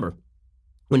enough to remember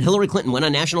when Hillary Clinton went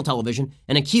on national television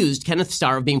and accused Kenneth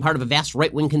Starr of being part of a vast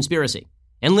right-wing conspiracy,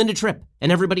 and Linda Tripp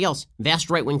and everybody else, vast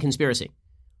right-wing conspiracy.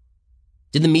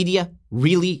 Did the media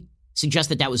really suggest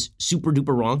that that was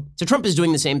super-duper wrong? So Trump is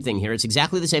doing the same thing here. It's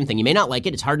exactly the same thing. You may not like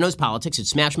it. It's hard-nosed politics.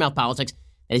 It's smash-mouth politics.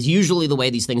 That is usually the way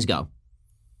these things go.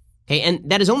 Okay, and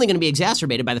that is only going to be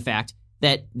exacerbated by the fact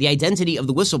that the identity of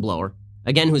the whistleblower,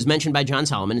 again, who's mentioned by John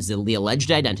Solomon, is the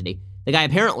alleged identity. The guy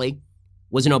apparently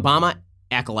was an Obama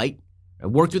acolyte,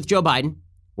 worked with Joe Biden,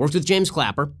 worked with James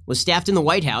Clapper, was staffed in the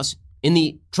White House in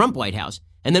the Trump White House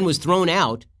and then was thrown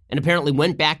out and apparently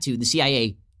went back to the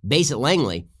CIA base at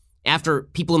Langley after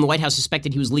people in the White House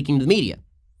suspected he was leaking to the media.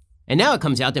 And now it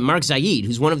comes out that Mark Zaid,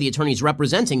 who's one of the attorneys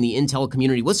representing the intel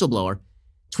community whistleblower,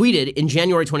 tweeted in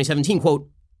January 2017, quote,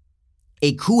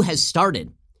 "A coup has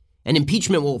started and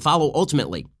impeachment will follow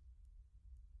ultimately."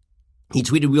 He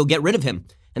tweeted, "We'll get rid of him,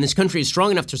 and this country is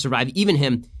strong enough to survive even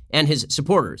him and his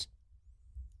supporters."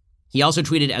 He also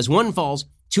tweeted, "As one falls,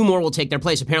 two more will take their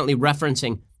place," apparently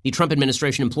referencing the Trump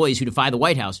administration employees who defy the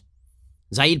White House.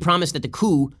 Zaid promised that the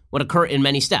coup would occur in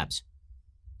many steps.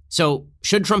 So,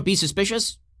 should Trump be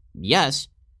suspicious? Yes.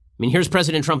 I mean, here's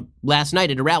President Trump last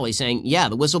night at a rally saying, yeah,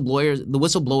 the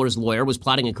whistleblower's lawyer was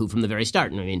plotting a coup from the very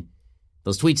start. And I mean,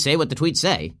 those tweets say what the tweets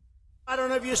say. I don't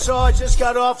know if you saw, I just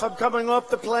got off. I'm coming off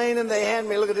the plane, and they hand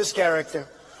me, look at this character.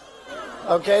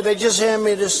 Okay, they just hand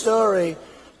me this story.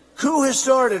 Coup has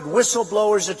started,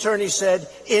 whistleblower's attorney said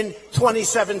in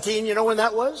 2017. You know when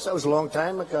that was? That was a long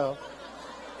time ago.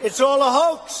 It's all a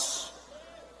hoax.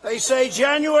 They say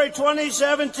January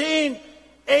 2017,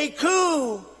 a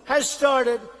coup has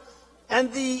started,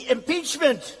 and the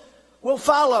impeachment will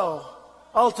follow,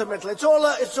 ultimately. It's all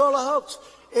a hoax.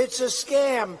 It's a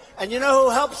scam. And you know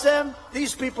who helps them?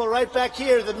 These people right back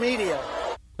here, the media.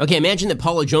 Okay, imagine that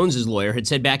Paula Jones's lawyer had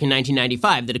said back in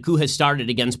 1995 that a coup has started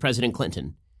against President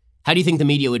Clinton. How do you think the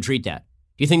media would treat that?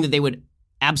 Do you think that they would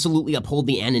absolutely uphold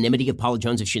the anonymity of Paula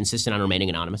Jones if she insisted on remaining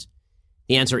anonymous?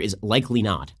 The answer is likely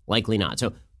not. Likely not.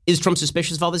 So is Trump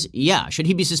suspicious of all this? Yeah. Should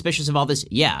he be suspicious of all this?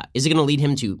 Yeah. Is it going to lead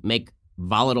him to make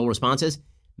volatile responses?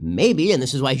 Maybe, and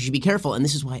this is why he should be careful. And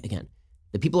this is why, again,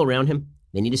 the people around him,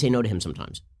 they need to say no to him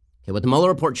sometimes. Okay, what the Mueller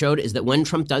report showed is that when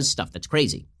Trump does stuff that's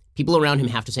crazy, people around him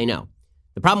have to say no.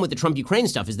 The problem with the Trump-Ukraine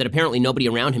stuff is that apparently nobody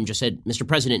around him just said, Mr.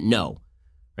 President, no.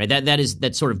 Right?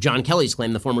 That's sort of John Kelly's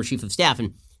claim, the former chief of staff,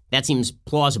 and that seems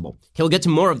plausible. Okay, we'll get to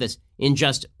more of this in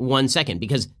just 1 second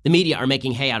because the media are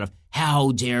making hay out of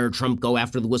how dare Trump go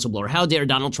after the whistleblower? How dare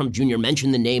Donald Trump Jr.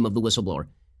 mention the name of the whistleblower?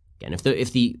 Again,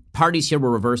 if the parties here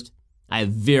were reversed, I have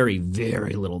very,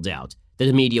 very little doubt that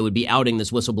the media would be outing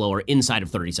this whistleblower inside of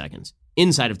 30 seconds.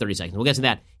 Inside of 30 seconds. We'll get to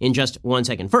that in just 1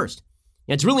 second. First,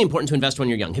 it's really important to invest when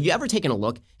you're young. Have you ever taken a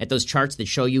look at those charts that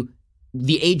show you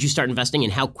the age you start investing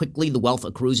and how quickly the wealth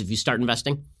accrues if you start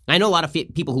investing? I know a lot of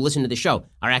people who listen to the show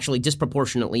are actually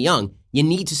disproportionately young. You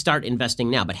need to start investing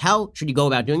now. But how should you go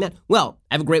about doing that? Well,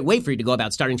 I have a great way for you to go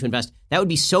about starting to invest. That would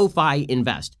be SoFi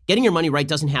Invest. Getting your money right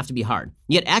doesn't have to be hard.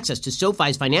 You get access to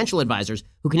SoFi's financial advisors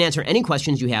who can answer any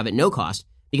questions you have at no cost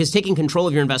because taking control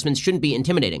of your investments shouldn't be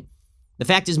intimidating. The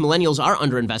fact is millennials are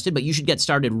underinvested, but you should get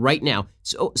started right now.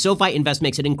 So SoFi Invest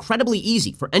makes it incredibly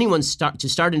easy for anyone to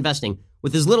start investing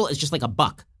with as little as just like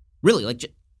 $1. Really,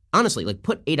 honestly,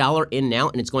 put $1 in now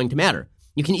and it's going to matter.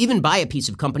 You can even buy a piece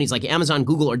of companies like Amazon,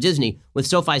 Google, or Disney with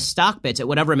SoFi's stock bits at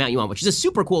whatever amount you want, which is a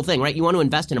super cool thing, right? You want to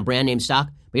invest in a brand name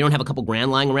stock, but you don't have a couple grand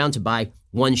lying around to buy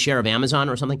one share of Amazon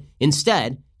or something.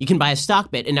 Instead, you can buy a stock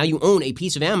bit and now you own a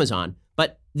piece of Amazon,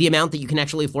 but the amount that you can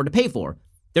actually afford to pay for.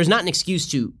 There's not an excuse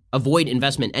to avoid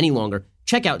investment any longer.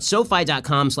 Check out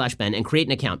SoFi.com/Ben and create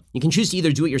an account. You can choose to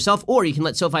either do it yourself or you can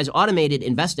let SoFi's automated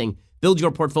investing build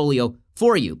your portfolio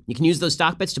for you. You can use those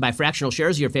stock bits to buy fractional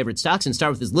shares of your favorite stocks and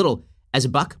start with as little as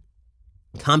 $1.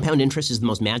 Compound interest is the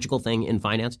most magical thing in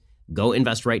finance. Go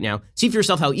invest right now. See for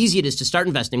yourself how easy it is to start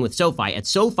investing with SoFi at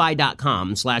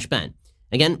SoFi.com/Ben.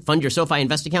 Again, fund your SoFi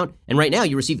Invest account, and right now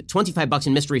you receive $25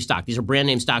 in mystery stock. These are brand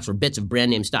name stocks or bits of brand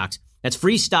name stocks. That's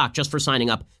free stock just for signing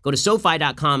up. Go to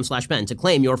SoFi.com/Ben to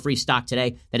claim your free stock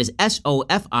today. That is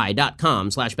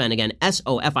SoFi.com/Ben. Again,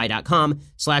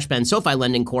 SoFi.com/Ben. SoFi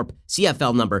Lending Corp.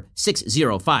 CFL number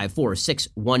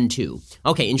 6054612.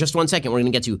 Okay, in just 1 second, we're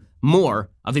going to get to more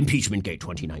of Impeachment Gate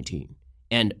 2019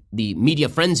 and the media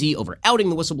frenzy over outing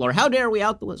the whistleblower. How dare we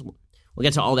out the whistleblower? We'll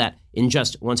get to all that in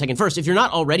just 1 second. First, if you're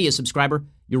not already a subscriber,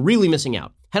 you're really missing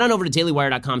out. Head on over to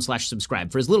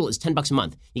dailywire.com/subscribe. For as little as $10 a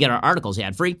month, you get our articles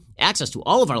ad-free, access to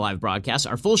all of our live broadcasts,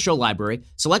 our full show library,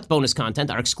 select bonus content,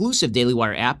 our exclusive Daily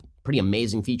Wire app. Pretty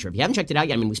amazing feature. If you haven't checked it out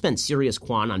yet, we spent serious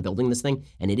quan on building this thing,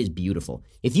 and it is beautiful.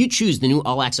 If you choose the new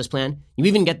all-access plan, you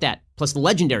even get that, plus the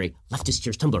legendary Leftist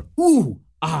Tears Tumblr. Ooh,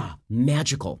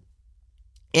 magical.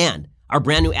 And our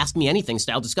brand new Ask Me Anything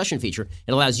style discussion feature.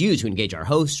 It allows you to engage our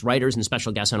hosts, writers, and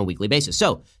special guests on a weekly basis.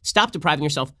 So stop depriving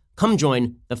yourself. Come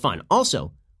join the fun.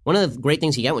 Also, one of the great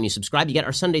things you get when you subscribe, you get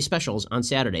our Sunday specials on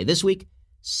Saturday. This week,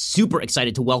 super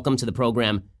excited to welcome to the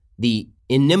program the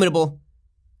inimitable,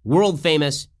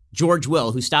 world-famous George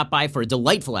Will, who stopped by for a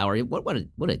delightful hour. What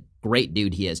a great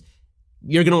dude he is.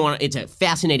 You're going to want it's a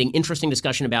fascinating, interesting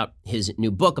discussion about his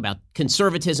new book, about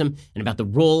conservatism and about the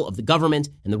role of the government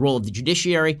and the role of the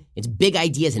judiciary. It's big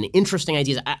ideas and interesting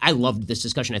ideas. I loved this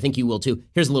discussion. I think you will too.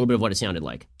 Here's a little bit of what it sounded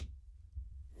like.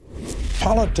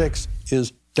 Politics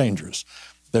is dangerous.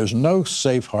 There's no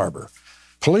safe harbor.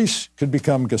 Police could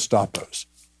become Gestapos.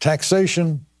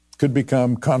 Taxation could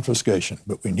become confiscation.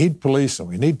 But we need police and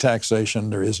we need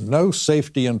taxation. There is no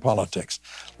safety in politics.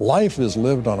 Life is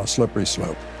lived on a slippery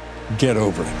slope. Get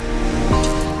over it.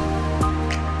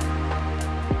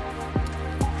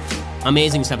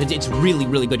 Amazing stuff. It's really,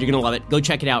 really good. You're going to love it. Go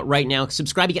check it out right now.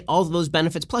 Subscribe. You get all of those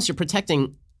benefits. Plus, you're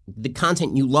protecting the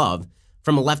content you love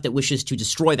from a left that wishes to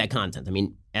destroy that content. I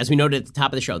mean, as we noted at the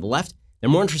top of the show, the left, they're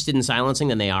more interested in silencing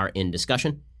than they are in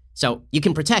discussion. So you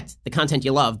can protect the content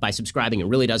you love by subscribing. It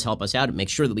really does help us out. It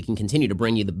makes sure that we can continue to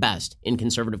bring you the best in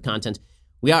conservative content.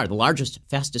 We are the largest,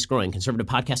 fastest growing conservative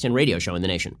podcast and radio show in the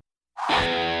nation.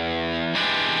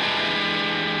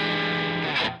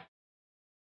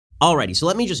 Alrighty, so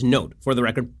let me just note for the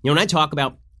record, when I talk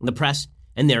about the press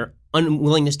and their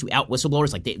unwillingness to out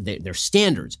whistleblowers, like their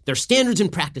standards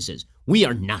and practices, we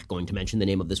are not going to mention the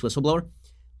name of this whistleblower.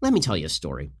 Let me tell you a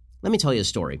story.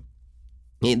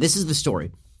 This is the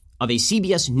story of a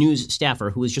CBS News staffer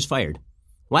who was just fired.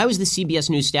 Why was this CBS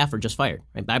News staffer just fired?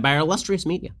 Right? By our illustrious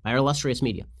media.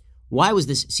 Why was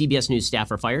this CBS News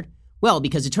staffer fired? Well,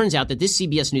 because it turns out that this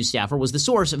CBS News staffer was the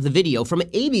source of the video from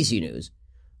ABC News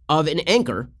of an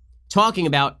anchor talking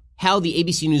about how the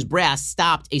ABC News brass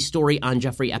stopped a story on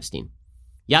Jeffrey Epstein.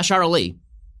 Yashar Ali,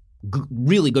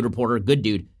 really good reporter, good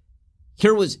dude.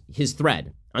 Here was his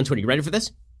thread on Twitter. You ready for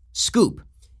this? Scoop.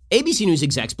 ABC News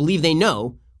execs believe they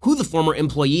know who the former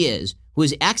employee is who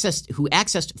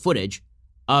accessed footage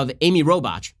of Amy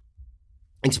Robach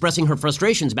expressing her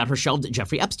frustrations about her shelved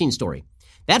Jeffrey Epstein story.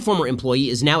 That former employee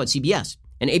is now at CBS,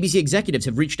 and ABC executives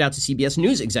have reached out to CBS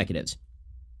News executives.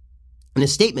 In a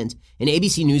statement, an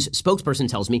ABC News spokesperson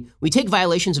tells me, "We take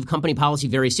violations of company policy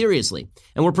very seriously,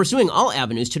 and we're pursuing all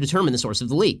avenues to determine the source of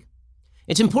the leak."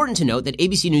 It's important to note that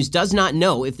ABC News does not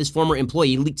know if this former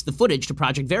employee leaked the footage to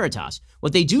Project Veritas.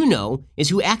 What they do know is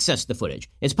who accessed the footage.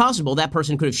 It's possible that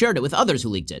person could have shared it with others who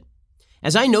leaked it.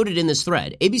 As I noted in this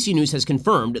thread, ABC News has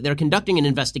confirmed they're conducting an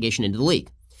investigation into the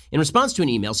leak. In response to an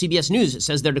email, CBS News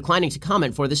says they're declining to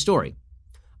comment for this story.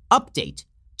 Update.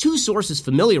 2 sources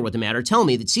familiar with the matter tell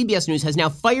me that CBS News has now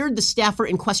fired the staffer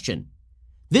in question.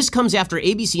 This comes after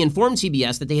ABC informed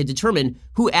CBS that they had determined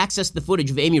who accessed the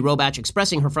footage of Amy Robach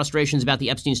expressing her frustrations about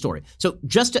the Epstein story. So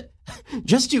just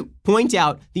to point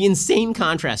out the insane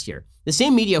contrast here, the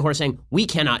same media who are saying, we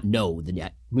cannot know,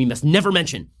 we must never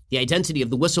mention the identity of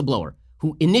the whistleblower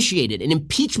who initiated an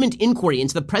impeachment inquiry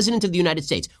into the president of the United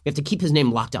States. We have to keep his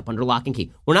name locked up under lock and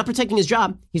key. We're not protecting his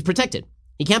job. He's protected.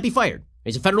 He can't be fired.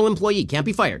 He's a federal employee, can't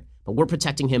be fired. But we're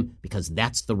protecting him because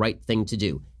that's the right thing to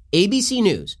do. ABC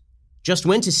News just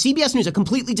went to CBS News, a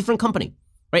completely different company,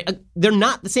 right? They're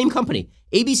not the same company.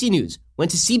 ABC News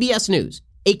went to CBS News,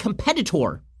 a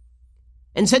competitor,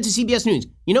 and said to CBS News,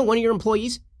 you know, one of your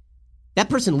employees, that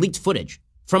person leaked footage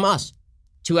from us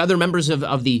to other members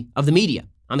of the media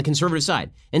on the conservative side.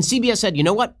 And CBS said, you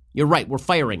know what? You're right. We're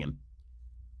firing him.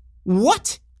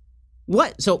 What?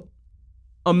 So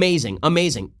amazing.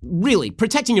 Really,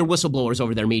 protecting your whistleblowers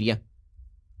over there, media.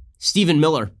 Stephen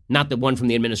Miller, not the one from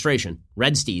the administration,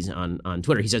 Red Steez on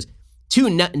Twitter, he says, 2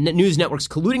 news networks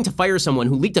colluding to fire someone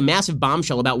who leaked a massive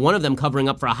bombshell about one of them covering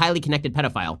up for a highly connected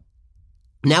pedophile.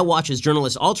 Now watch as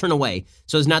journalists all turn away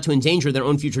so as not to endanger their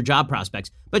own future job prospects.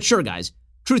 But sure, guys,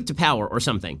 truth to power or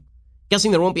something.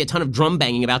 Guessing there won't be a ton of drum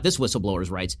banging about this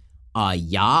whistleblower's rights.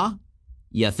 Yeah?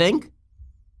 You think?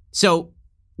 So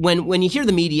when you hear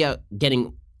the media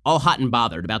getting all hot and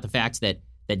bothered about the fact that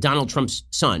Donald Trump's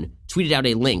son tweeted out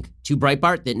a link to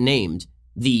Breitbart that named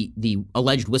the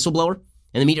alleged whistleblower,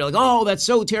 and the media are like, oh, that's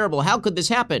so terrible. How could this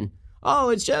happen? Oh,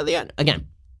 it's the end. Again,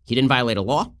 he didn't violate a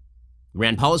law.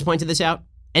 Rand Paul has pointed this out.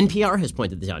 NPR has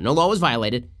pointed this out. No law was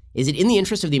violated. Is it in the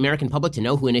interest of the American public to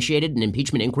know who initiated an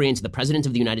impeachment inquiry into the president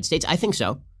of the United States? I think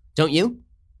so. Don't you?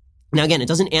 Now, again, it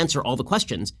doesn't answer all the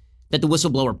questions that the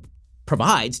whistleblower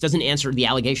provides. It doesn't answer the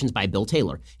allegations by Bill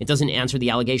Taylor. It doesn't answer the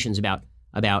allegations about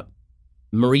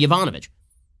Marie Yovanovitch.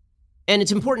 And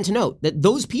it's important to note that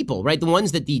those people, right, the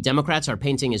ones that the Democrats are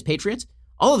painting as patriots,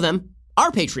 all of them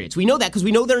are patriots. We know that because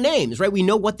we know their names, right? We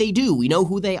know what they do. We know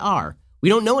who they are. We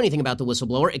don't know anything about the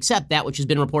whistleblower except that which has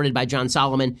been reported by John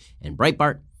Solomon and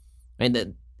Breitbart.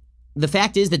 And the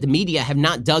fact is that the media have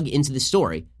not dug into the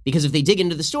story, because if they dig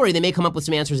into the story, they may come up with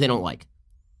some answers they don't like.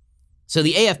 So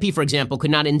the AFP, for example,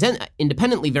 could not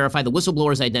independently verify the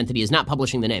whistleblower's identity as not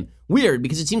publishing the name. Weird,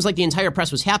 because it seems like the entire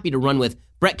press was happy to run with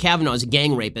Brett Kavanaugh as a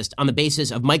gang rapist on the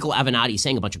basis of Michael Avenatti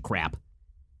saying a bunch of crap.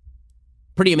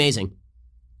 Pretty amazing.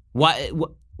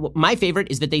 My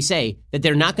favorite is that they say that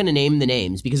they're not going to name the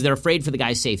names because they're afraid for the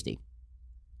guy's safety.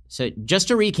 So just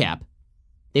to recap,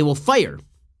 they will fire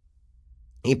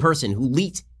a person who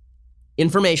leaked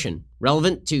information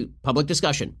relevant to public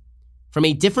discussion from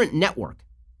a different network.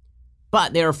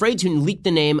 But they're afraid to leak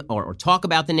the name or talk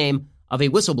about the name of a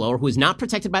whistleblower who is not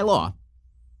protected by law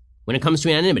when it comes to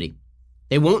anonymity.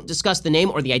 They won't discuss the name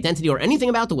or the identity or anything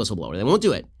about the whistleblower. They won't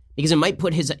do it because it might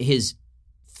put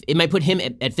him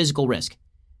at physical risk.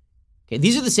 Okay,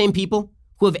 these are the same people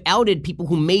who have outed people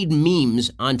who made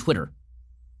memes on Twitter.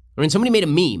 When somebody made a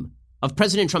meme of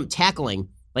President Trump tackling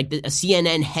like a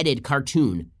CNN-headed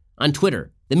cartoon on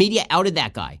Twitter, the media outed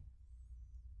that guy.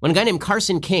 When a guy named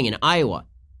Carson King in Iowa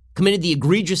committed the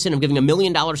egregious sin of giving $1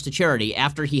 million to charity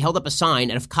after he held up a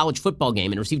sign at a college football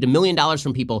game and received $1 million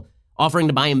from people offering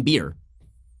to buy him beer,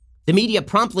 the media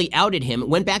promptly outed him,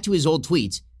 went back to his old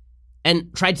tweets,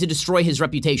 and tried to destroy his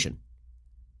reputation.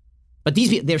 But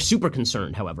they're super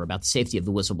concerned, however, about the safety of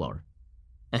the whistleblower.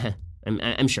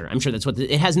 I'm sure that's what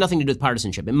it has nothing to do with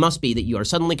partisanship. It must be that you are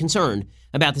suddenly concerned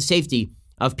about the safety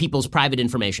of people's private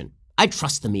information. I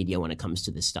trust the media when it comes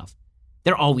to this stuff.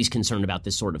 They're always concerned about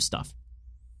this sort of stuff.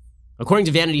 According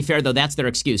to Vanity Fair, though, that's their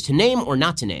excuse. To name or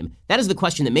not to name, that is the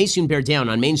question that may soon bear down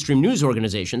on mainstream news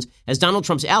organizations as Donald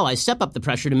Trump's allies step up the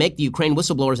pressure to make the Ukraine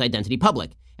whistleblower's identity public,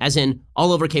 as in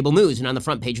all over cable news and on the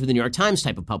front page of the New York Times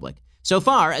type of public. So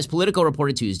far, as Politico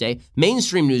reported Tuesday,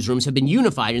 mainstream newsrooms have been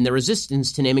unified in their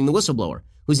resistance to naming the whistleblower,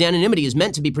 whose anonymity is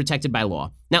meant to be protected by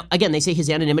law. Now, again, they say his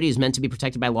anonymity is meant to be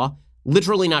protected by law.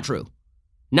 Literally not true.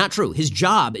 Not true. His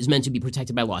job is meant to be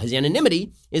protected by law. His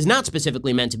anonymity is not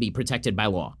specifically meant to be protected by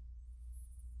law.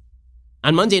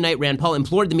 On Monday night, Rand Paul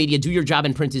implored the media, do your job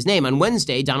and print his name. On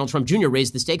Wednesday, Donald Trump Jr.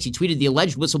 raised the stakes. He tweeted the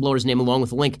alleged whistleblower's name along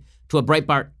with a link to a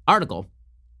Breitbart article.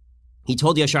 He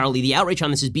told Yashar Ali, the outrage on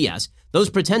this is BS.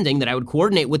 Those pretending that I would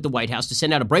coordinate with the White House to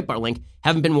send out a Breitbart link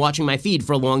haven't been watching my feed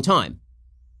for a long time.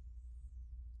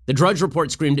 The Drudge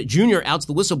Report screamed, Jr. outs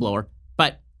the whistleblower,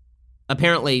 but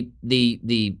apparently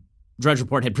the Drudge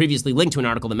Report had previously linked to an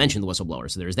article that mentioned the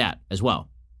whistleblower, so there's that as well.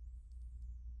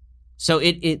 So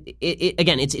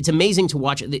it's amazing to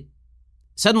watch.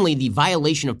 Suddenly, the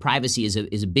violation of privacy is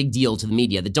a big deal to the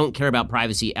media that don't care about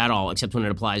privacy at all, except when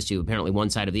it applies to apparently one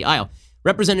side of the aisle.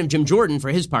 Representative Jim Jordan, for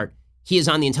his part, he is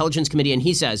on the Intelligence Committee, and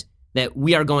he says that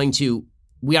we are going to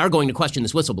question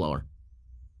this whistleblower.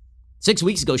 6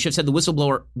 weeks ago, Schiff said the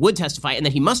whistleblower would testify and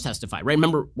that he must testify. Right?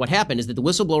 Remember what happened is that the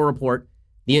whistleblower report,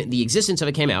 the existence of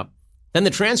it came out. Then the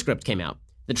transcript came out.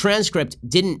 The transcript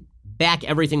didn't back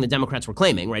everything the Democrats were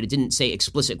claiming, right? It didn't say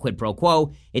explicit quid pro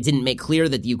quo. It didn't make clear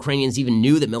that the Ukrainians even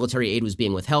knew that military aid was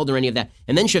being withheld or any of that.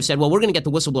 And then Schiff said, well, we're going to get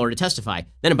the whistleblower to testify.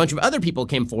 Then a bunch of other people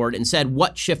came forward and said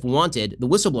what Schiff wanted the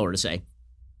whistleblower to say.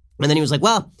 And then he was like,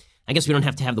 well, I guess we don't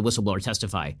have to have the whistleblower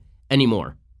testify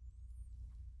anymore.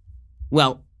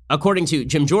 Well, according to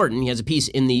Jim Jordan, he has a piece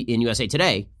in USA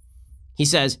Today. He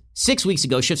says, 6 weeks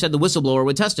ago, Schiff said the whistleblower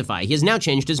would testify. He has now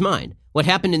changed his mind. What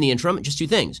happened in the interim? Just two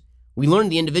things. We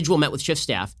learned the individual met with Schiff's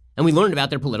staff, and we learned about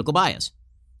their political bias.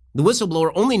 The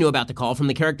whistleblower only knew about the call from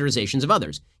the characterizations of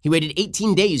others. He waited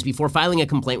 18 days before filing a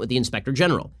complaint with the Inspector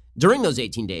General. During those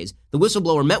 18 days, the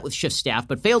whistleblower met with Schiff's staff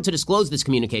but failed to disclose this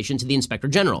communication to the Inspector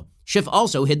General. Schiff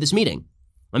also hid this meeting.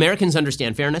 Americans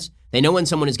understand fairness. They know when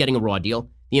someone is getting a raw deal.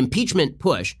 The impeachment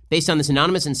push, based on this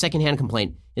anonymous and secondhand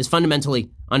complaint, is fundamentally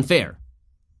unfair.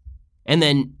 And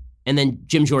then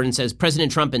Jim Jordan says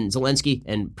President Trump and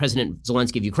President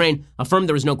Zelensky of Ukraine affirmed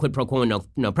there was no quid pro quo and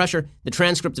no pressure. The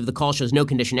transcript of the call shows no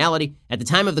conditionality. At the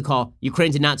time of the call,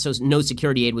 Ukraine did not, no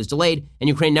security aid was delayed, and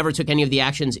Ukraine never took any of the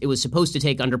actions it was supposed to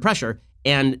take under pressure,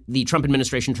 and the Trump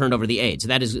administration turned over the aid. So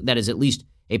that is at least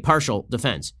a partial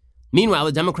defense. Meanwhile,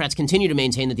 the Democrats continue to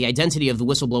maintain that the identity of the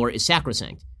whistleblower is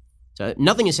sacrosanct. So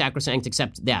nothing is sacrosanct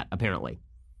except that, apparently.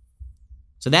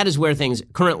 So that is where things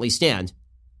currently stand.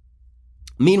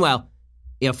 Meanwhile,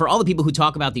 for all the people who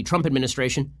talk about the Trump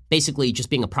administration basically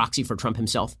just being a proxy for Trump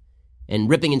himself and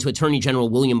ripping into Attorney General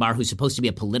William Barr, who's supposed to be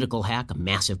a political hack, a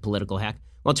massive political hack,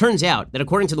 well, it turns out that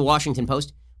according to the Washington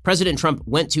Post, President Trump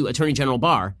went to Attorney General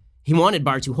Barr. He wanted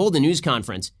Barr to hold a news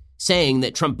conference saying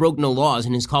that Trump broke no laws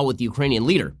in his call with the Ukrainian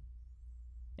leader.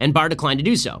 And Barr declined to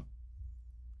do so.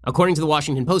 According to the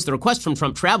Washington Post, the request from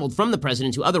Trump traveled from the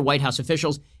president to other White House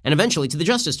officials and eventually to the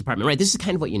Justice Department, right? This is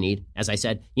kind of what you need, as I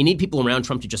said. You need people around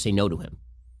Trump to just say no to him.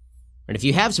 And if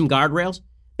you have some guardrails,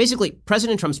 basically,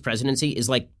 President Trump's presidency is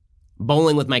like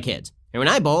bowling with my kids. And when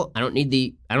I bowl, I don't need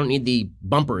the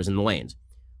bumpers in the lanes.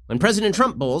 When President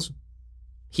Trump bowls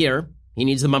here, he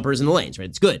needs the bumpers in the lanes, right?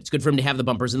 It's good. It's good for him to have the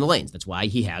bumpers in the lanes. That's why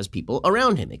he has people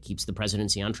around him. It keeps the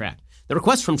presidency on track. The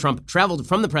request from Trump traveled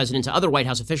from the president to other White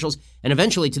House officials and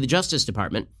eventually to the Justice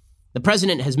Department. The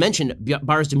president has mentioned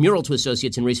Barr's demurral to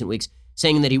associates in recent weeks,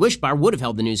 saying that he wished Barr would have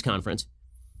held the news conference.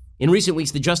 In recent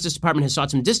weeks, the Justice Department has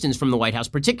sought some distance from the White House,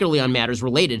 particularly on matters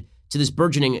related to this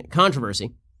burgeoning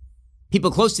controversy.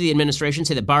 People close to the administration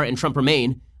say that Barr and Trump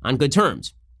remain on good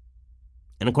terms.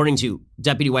 And according to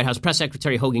Deputy White House Press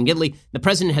Secretary Hogan Gidley, the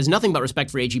president has nothing but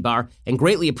respect for AG Barr and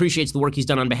greatly appreciates the work he's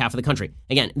done on behalf of the country.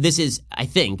 Again, this is, I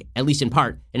think, at least in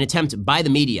part, an attempt by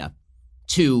the media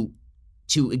to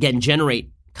again,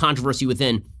 generate controversy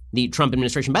within the Trump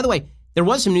administration. By the way, there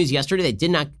was some news yesterday that did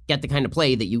not get the kind of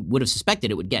play that you would have suspected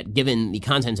it would get given the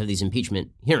contents of these impeachment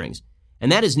hearings.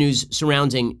 And that is news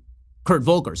surrounding Kurt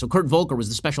Volker. So Kurt Volker was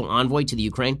the special envoy to the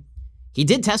Ukraine. He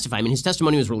did testify. I mean, his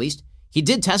testimony was released. He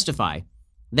did testify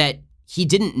that he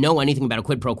didn't know anything about a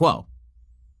quid pro quo.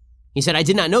 He said, I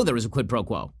did not know there was a quid pro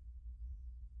quo.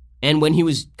 And when he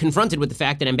was confronted with the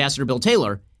fact that Ambassador Bill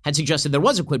Taylor had suggested there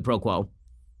was a quid pro quo,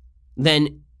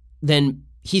 then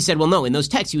he said, well, no, in those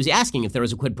texts, he was asking if there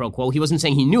was a quid pro quo. He wasn't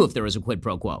saying he knew if there was a quid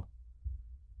pro quo.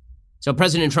 So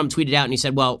President Trump tweeted out and he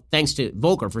said, well, thanks to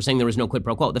Volker for saying there was no quid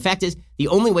pro quo. The fact is, the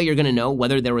only way you're going to know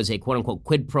whether there was a quote unquote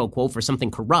quid pro quo for something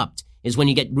corrupt is when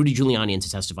you get Rudy Giuliani in to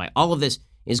testify. All of this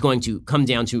is going to come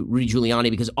down to Rudy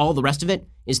Giuliani because all the rest of it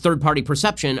is third-party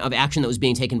perception of action that was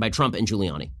being taken by Trump and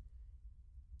Giuliani.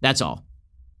 That's all.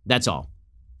 That's all.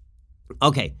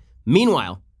 Okay.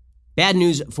 Meanwhile, bad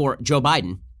news for Joe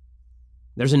Biden.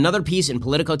 There's another piece in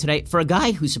Politico today. For a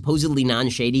guy who's supposedly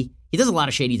non-shady, he does a lot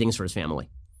of shady things for his family.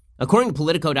 According to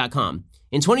Politico.com,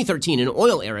 in 2013, an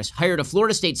oil heiress hired a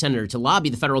Florida state senator to lobby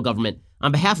the federal government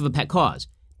on behalf of a pet cause,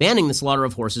 banning the slaughter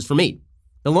of horses for meat.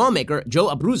 The lawmaker, Joe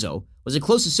Abruzzo, was a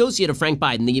close associate of Frank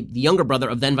Biden, the younger brother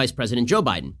of then Vice President Joe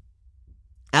Biden.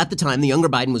 At the time, the younger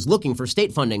Biden was looking for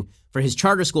state funding for his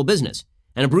charter school business,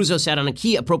 and Abruzzo sat on a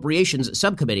key appropriations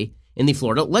subcommittee in the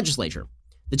Florida legislature.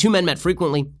 The two men met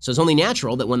frequently, so it's only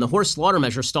natural that when the horse slaughter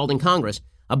measure stalled in Congress,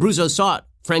 Abruzzo sought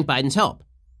Frank Biden's help.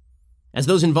 As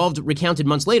those involved recounted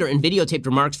months later in videotaped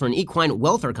remarks for an equine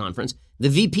welfare conference, the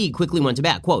VP quickly went to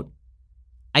bat. Quote,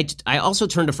 I also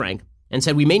turned to Frank and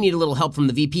said we may need a little help from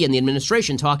the VP and the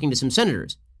administration talking to some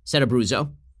senators, said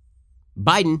Abruzzo.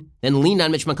 Biden then leaned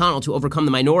on Mitch McConnell to overcome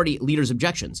the minority leader's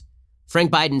objections.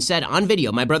 Frank Biden said on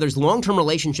video, my brother's long-term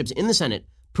relationships in the Senate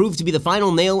proved to be the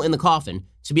final nail in the coffin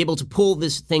to be able to pull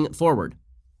this thing forward.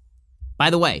 By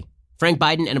the way, Frank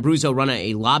Biden and Abruzzo run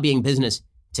a lobbying business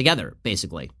together,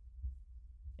 basically,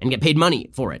 and get paid money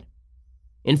for it.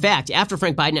 In fact, after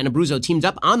Frank Biden and Abruzzo teamed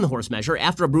up on the horse measure,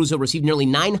 after Abruzzo received nearly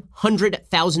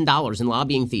 $900,000 in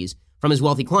lobbying fees from his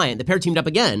wealthy client, the pair teamed up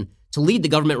again to lead the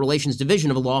government relations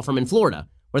division of a law firm in Florida,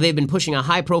 where they've been pushing a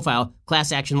high-profile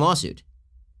class action lawsuit.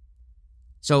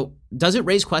 So does it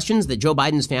raise questions that Joe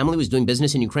Biden's family was doing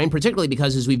business in Ukraine, particularly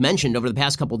because, as we've mentioned over the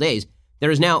past couple days,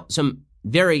 there is now some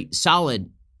very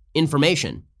solid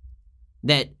information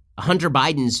that Hunter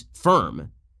Biden's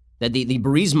firm, that the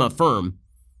Burisma firm,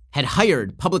 had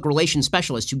hired public relations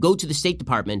specialists to go to the State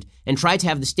Department and try to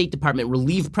have the State Department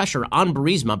relieve pressure on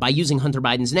Burisma by using Hunter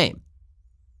Biden's name.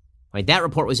 Right, that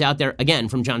report was out there, again,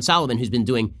 from John Solomon, who's been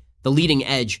doing the leading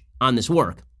edge on this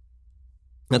work.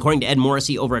 According to Ed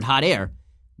Morrissey over at Hot Air,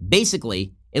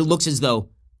 basically, it looks as though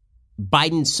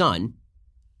Biden's son,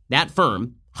 that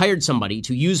firm, hired somebody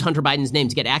to use Hunter Biden's name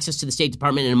to get access to the State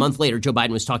Department, and a month later, Joe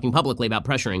Biden was talking publicly about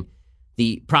pressuring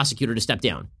the prosecutor to step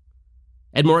down.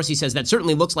 Ed Morrissey says that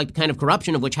certainly looks like the kind of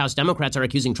corruption of which House Democrats are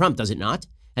accusing Trump, does it not?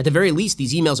 At the very least,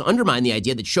 these emails undermine the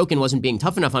idea that Shokin wasn't being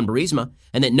tough enough on Burisma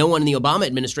and that no one in the Obama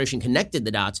administration connected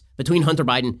the dots between Hunter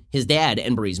Biden, his dad,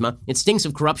 and Burisma. It stinks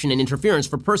of corruption and interference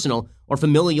for personal or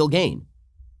familial gain.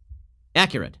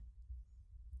 Accurate.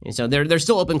 And so there's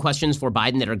still open questions for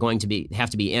Biden that are going to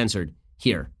have to be answered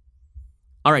here.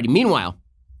 Alrighty, meanwhile,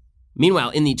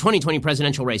 in the 2020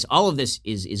 presidential race, all of this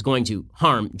is going to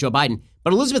harm Joe Biden.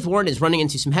 But Elizabeth Warren is running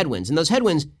into some headwinds, and those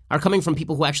headwinds are coming from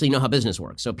people who actually know how business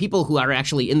works. So people who are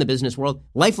actually in the business world,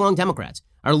 lifelong Democrats,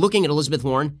 are looking at Elizabeth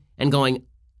Warren and going,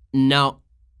 no,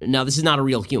 this is not a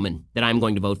real human that I'm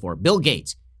going to vote for. Bill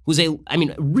Gates, who's a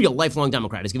real lifelong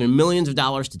Democrat, has given millions of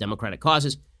dollars to Democratic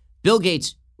causes. Bill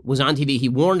Gates was on TV. He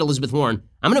warned Elizabeth Warren,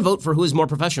 I'm going to vote for who is more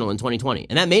professional in 2020.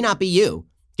 And that may not be you,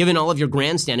 given all of your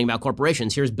grandstanding about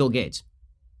corporations. Here's Bill Gates.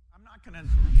 I'm not going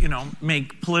to,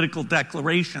 make political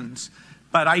declarations,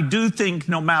 but I do think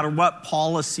no matter what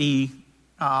policy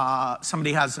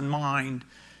somebody has in mind,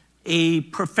 a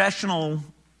professional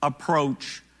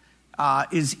approach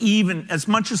is even, as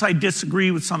much as I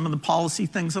disagree with some of the policy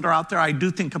things that are out there, I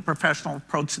do think a professional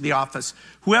approach to the office.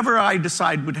 Whoever I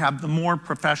decide would have the more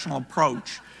professional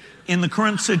approach in the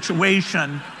current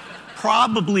situation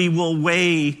probably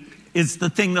is the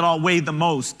thing that I'll weigh the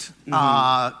most.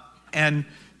 And,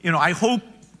 I hope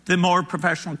the more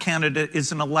professional candidate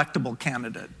is an electable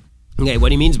candidate. Okay,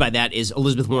 what he means by that is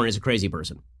Elizabeth Warren is a crazy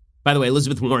person. By the way,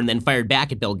 Elizabeth Warren then fired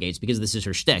back at Bill Gates because this is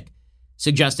her shtick,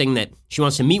 suggesting that she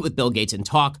wants to meet with Bill Gates and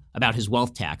talk about his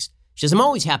wealth tax. She says, I'm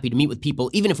always happy to meet with people,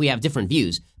 even if we have different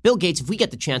views. Bill Gates, if we get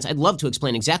the chance, I'd love to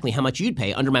explain exactly how much you'd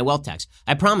pay under my wealth tax.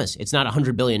 I promise it's not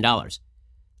 $100 billion.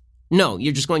 No,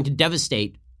 you're just going to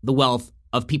devastate the wealth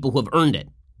of people who have earned it.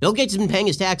 Bill Gates has been paying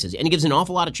his taxes, and he gives an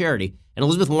awful lot of charity, and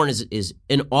Elizabeth Warren is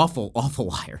an awful, awful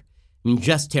liar. I mean,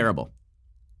 just terrible.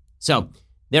 So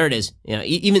there it is.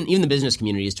 Even the business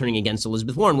community is turning against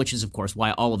Elizabeth Warren, which is, of course,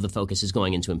 why all of the focus is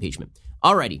going into impeachment.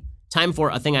 Alrighty, time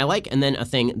for a thing I like and then a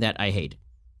thing that I hate.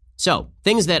 So,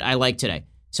 things that I like today.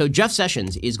 So, Jeff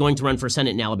Sessions is going to run for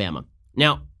Senate in Alabama.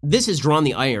 Now, this has drawn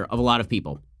the ire of a lot of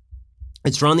people.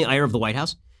 It's drawn the ire of the White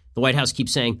House. The White House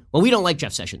keeps saying, well, we don't like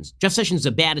Jeff Sessions. Jeff Sessions is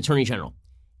a bad attorney general.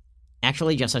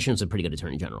 Actually, Jeff Sessions is a pretty good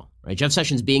attorney general, right? Jeff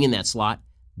Sessions being in that slot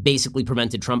basically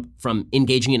prevented Trump from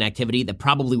engaging in activity that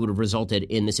probably would have resulted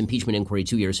in this impeachment inquiry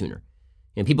 2 years sooner.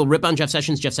 People rip on Jeff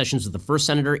Sessions. Jeff Sessions was the first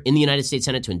senator in the United States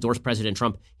Senate to endorse President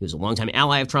Trump. He was a longtime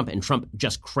ally of Trump, and Trump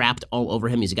just crapped all over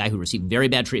him. He's a guy who received very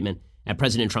bad treatment at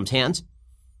President Trump's hands.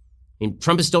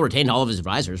 Trump has still retained all of his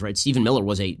advisors, right? Stephen Miller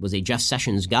was a Jeff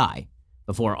Sessions guy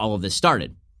before all of this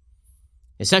started.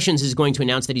 And Sessions is going to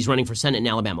announce that he's running for Senate in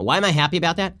Alabama. Why am I happy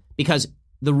about that? Because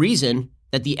the reason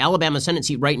that the Alabama Senate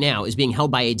seat right now is being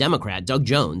held by a Democrat, Doug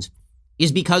Jones,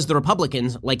 is because the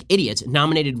Republicans, like idiots,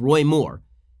 nominated Roy Moore,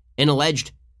 an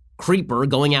alleged creeper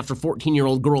going after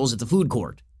 14-year-old girls at the food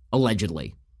court,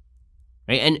 allegedly.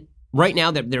 Right? And right now,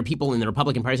 there are people in the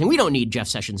Republican Party saying, we don't need Jeff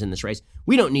Sessions in this race.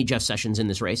 We don't need Jeff Sessions in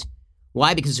this race.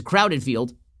 Why? Because it's a crowded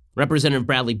field. Representative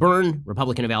Bradley Byrne,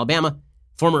 Republican of Alabama,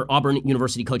 former Auburn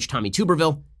University coach Tommy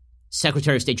Tuberville,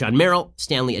 Secretary of State John Merrill,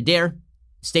 Stanley Adair,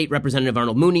 State Representative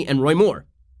Arnold Mooney, and Roy Moore.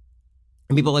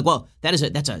 And people are like, well, that's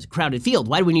a crowded field.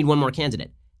 Why do we need one more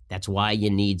candidate? That's why you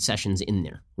need Sessions in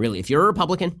there. Really, if you're a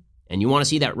Republican and you want to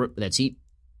see that seat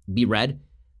be red,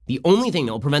 the only thing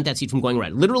that will prevent that seat from going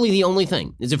red, literally the only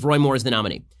thing, is if Roy Moore is the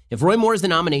nominee. If Roy Moore is the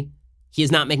nominee, he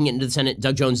is not making it into the Senate.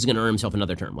 Doug Jones is going to earn himself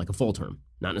another term, like a full term,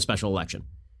 not in a special election.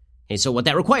 Okay, so what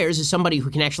that requires is somebody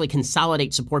who can actually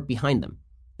consolidate support behind them.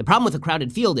 The problem with a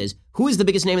crowded field is, who is the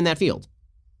biggest name in that field?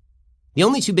 The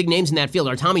only two big names in that field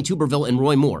are Tommy Tuberville and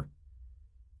Roy Moore.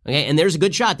 Okay, and there's a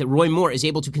good shot that Roy Moore is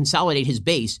able to consolidate his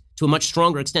base to a much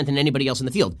stronger extent than anybody else in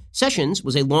the field. Sessions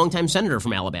was a longtime senator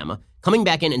from Alabama. Coming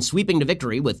back in and sweeping to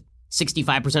victory with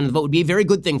 65% of the vote would be a very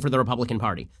good thing for the Republican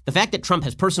Party. The fact that Trump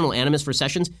has personal animus for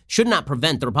Sessions should not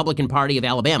prevent the Republican Party of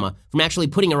Alabama from actually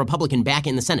putting a Republican back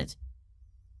in the Senate.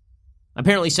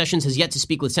 Apparently, Sessions has yet to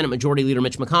speak with Senate Majority Leader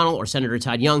Mitch McConnell or Senator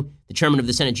Todd Young, the chairman of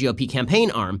the Senate GOP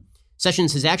campaign arm.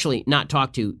 Sessions has actually not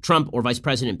talked to Trump or Vice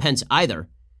President Pence either.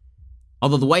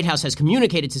 Although the White House has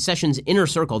communicated to Sessions' inner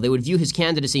circle they would view his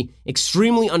candidacy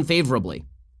extremely unfavorably.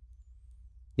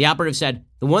 The operative said,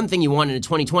 the one thing you want in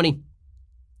 2020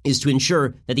 is to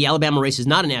ensure that the Alabama race is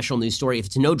not a national news story. If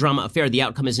it's a no-drama affair, the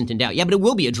outcome isn't in doubt. Yeah, but it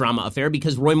will be a drama affair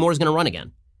because Roy Moore is going to run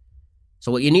again.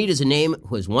 So what you need is a name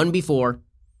who has won before.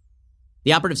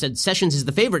 The operative said Sessions is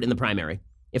the favorite in the primary.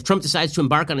 If Trump decides to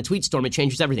embark on a tweet storm, it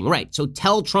changes everything. Right, so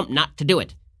tell Trump not to do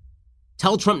it.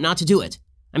 Tell Trump not to do it.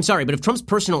 I'm sorry, but if Trump's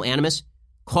personal animus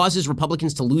causes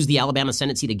Republicans to lose the Alabama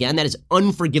Senate seat again, that is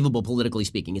unforgivable politically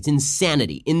speaking. It's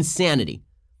insanity. Insanity.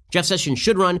 Jeff Sessions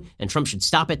should run, and Trump should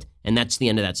stop it, and that's the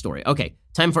end of that story. Okay,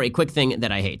 time for a quick thing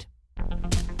that I hate.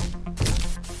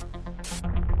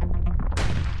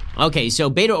 Okay, so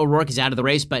Beto O'Rourke is out of the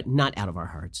race, but not out of our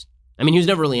hearts. I mean, he was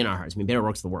never really in our hearts. I mean, Beto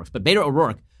O'Rourke's the worst. But Beto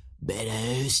O'Rourke,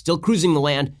 is still cruising the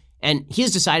land, and he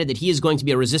has decided that he is going to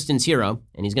be a resistance hero,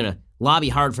 and he's going to lobby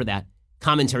hard for that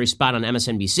commentary spot on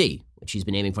MSNBC, which he's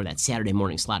been aiming for. That Saturday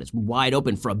morning slot. It's wide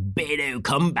open for a Beto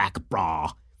comeback,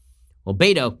 brah. Well,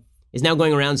 Beto is now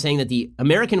going around saying that the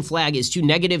American flag is too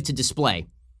negative to display.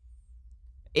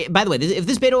 By the way, if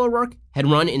this Beto O'Rourke had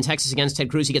run in Texas against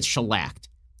Ted Cruz, he gets shellacked.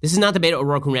 This is not the Beto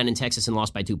O'Rourke who ran in Texas and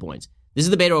lost by 2 points. This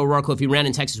is the Beto O'Rourke who, if he ran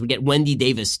in Texas, would get Wendy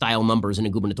Davis-style numbers in a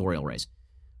gubernatorial race.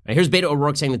 Right, here's Beto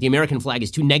O'Rourke saying that the American flag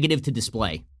is too negative to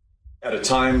display. At a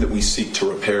time that we seek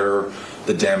to repair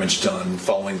the damage done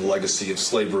following the legacy of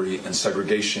slavery and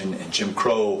segregation and Jim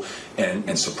Crow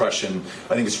and suppression,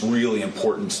 I think it's really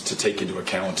important to take into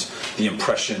account the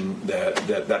impression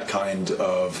that kind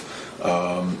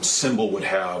of symbol would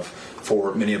have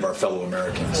for many of our fellow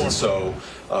Americans. And so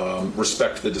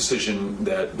respect the decision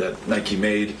that Nike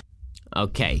made.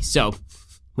 Okay, so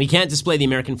we can't display the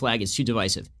American flag. It's too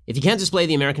divisive. If you can't display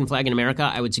the American flag in America,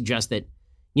 I would suggest that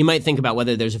you might think about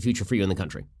whether there's a future for you in the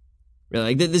country. Really,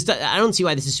 I don't see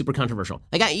why this is super controversial.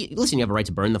 Listen, you have a right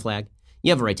to burn the flag.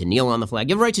 You have a right to kneel on the flag.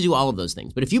 You have a right to do all of those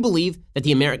things. But if you believe that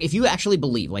if you actually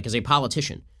believe, like as a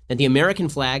politician, that the American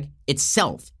flag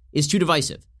itself is too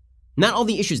divisive, not all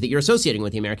the issues that you're associating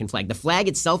with the American flag, the flag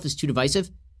itself is too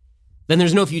divisive, then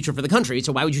there's no future for the country.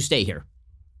 So why would you stay here?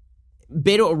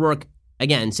 Beto O'Rourke,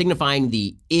 again, signifying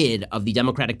the id of the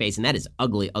Democratic base, and that is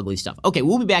ugly, ugly stuff. Okay,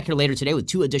 we'll be back here later today with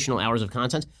 2 additional hours of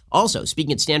content. Also,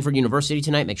 speaking at Stanford University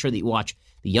tonight, make sure that you watch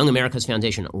the Young America's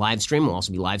Foundation live stream. We'll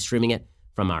also be live streaming it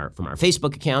from our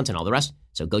Facebook account and all the rest.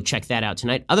 So go check that out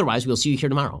tonight. Otherwise, we'll see you here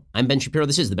tomorrow. I'm Ben Shapiro.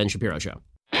 This is The Ben Shapiro Show.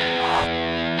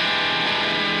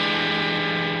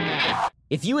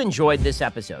 If you enjoyed this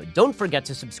episode, don't forget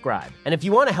to subscribe. And if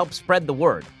you want to help spread the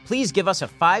word, please give us a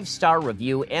 5-star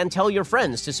review and tell your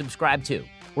friends to subscribe too.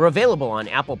 We're available on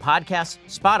Apple Podcasts,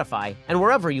 Spotify, and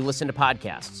wherever you listen to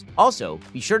podcasts. Also,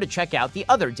 be sure to check out the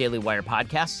other Daily Wire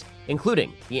podcasts,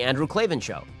 including The Andrew Klavan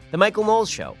Show, The Michael Knowles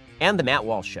Show, and The Matt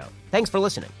Walsh Show. Thanks for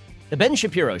listening. The Ben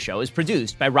Shapiro Show is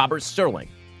produced by Robert Sterling,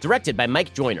 directed by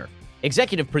Mike Joyner,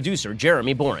 executive producer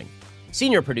Jeremy Boring,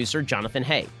 senior producer Jonathan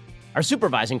Hay. Our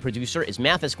supervising producer is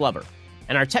Mathis Glover,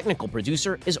 and our technical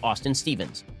producer is Austin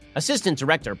Stevens. Assistant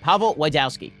director Pavel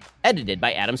Wydowski, edited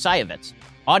by Adam Sayevitz.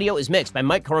 Audio is mixed by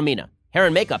Mike Coromina. Hair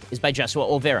and makeup is by Jesua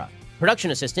Olvera.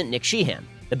 Production assistant Nick Sheehan.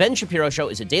 The Ben Shapiro Show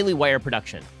is a Daily Wire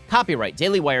production. Copyright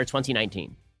Daily Wire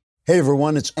 2019. Hey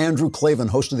everyone, it's Andrew Klavan,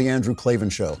 host of The Andrew Klavan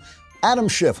Show. Adam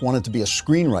Schiff wanted to be a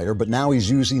screenwriter, but now he's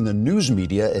using the news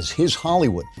media as his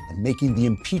Hollywood and making the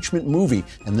impeachment movie,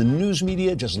 and the news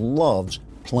media just loves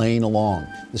playing along.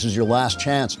 This is your last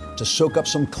chance to soak up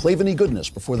some Klavan-y goodness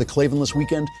before the Klavanless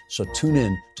weekend, so tune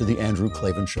in to The Andrew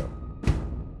Klavan Show.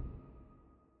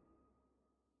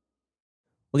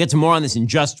 We'll get to more on this in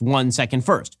just 1 second.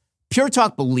 First, Pure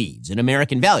Talk believes in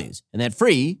American values, and that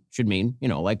free should mean,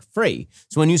 like free.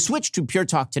 So when you switch to Pure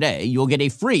Talk today, you'll get a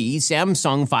free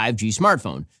Samsung 5G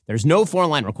smartphone. There's no foreign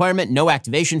line requirement, no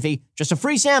activation fee, just a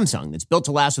free Samsung that's built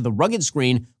to last with a rugged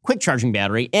screen, quick charging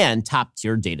battery, and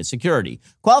top-tier data security.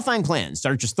 Qualifying plans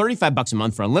start at just $35 a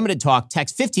month for unlimited talk,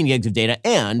 text, 15 gigs of data,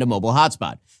 and a mobile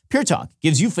hotspot. Pure Talk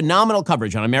gives you phenomenal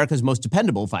coverage on America's most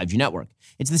dependable 5G network.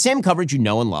 It's the same coverage you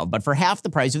know and love, but for half the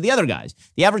price of the other guys.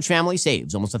 The average family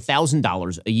saves almost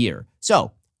 $1,000 a year.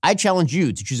 So I challenge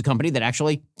you to choose a company that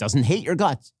actually doesn't hate your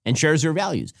guts and shares your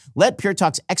values. Let Pure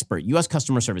Talk's expert U.S.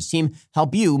 customer service team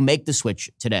help you make the switch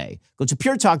today. Go to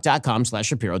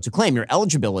puretalk.com/Shapiro to claim your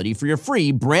eligibility for your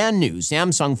free brand new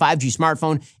Samsung 5G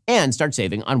smartphone and start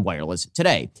saving on wireless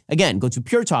today. Again, go to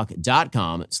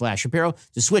puretalk.com/Shapiro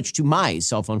to switch to my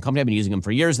cell phone company. I've been using them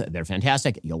for years. They're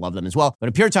fantastic. You'll love them as well. Go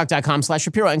to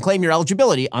puretalk.com/Shapiro and claim your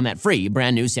eligibility on that free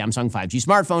brand new Samsung 5G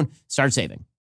smartphone. Start saving.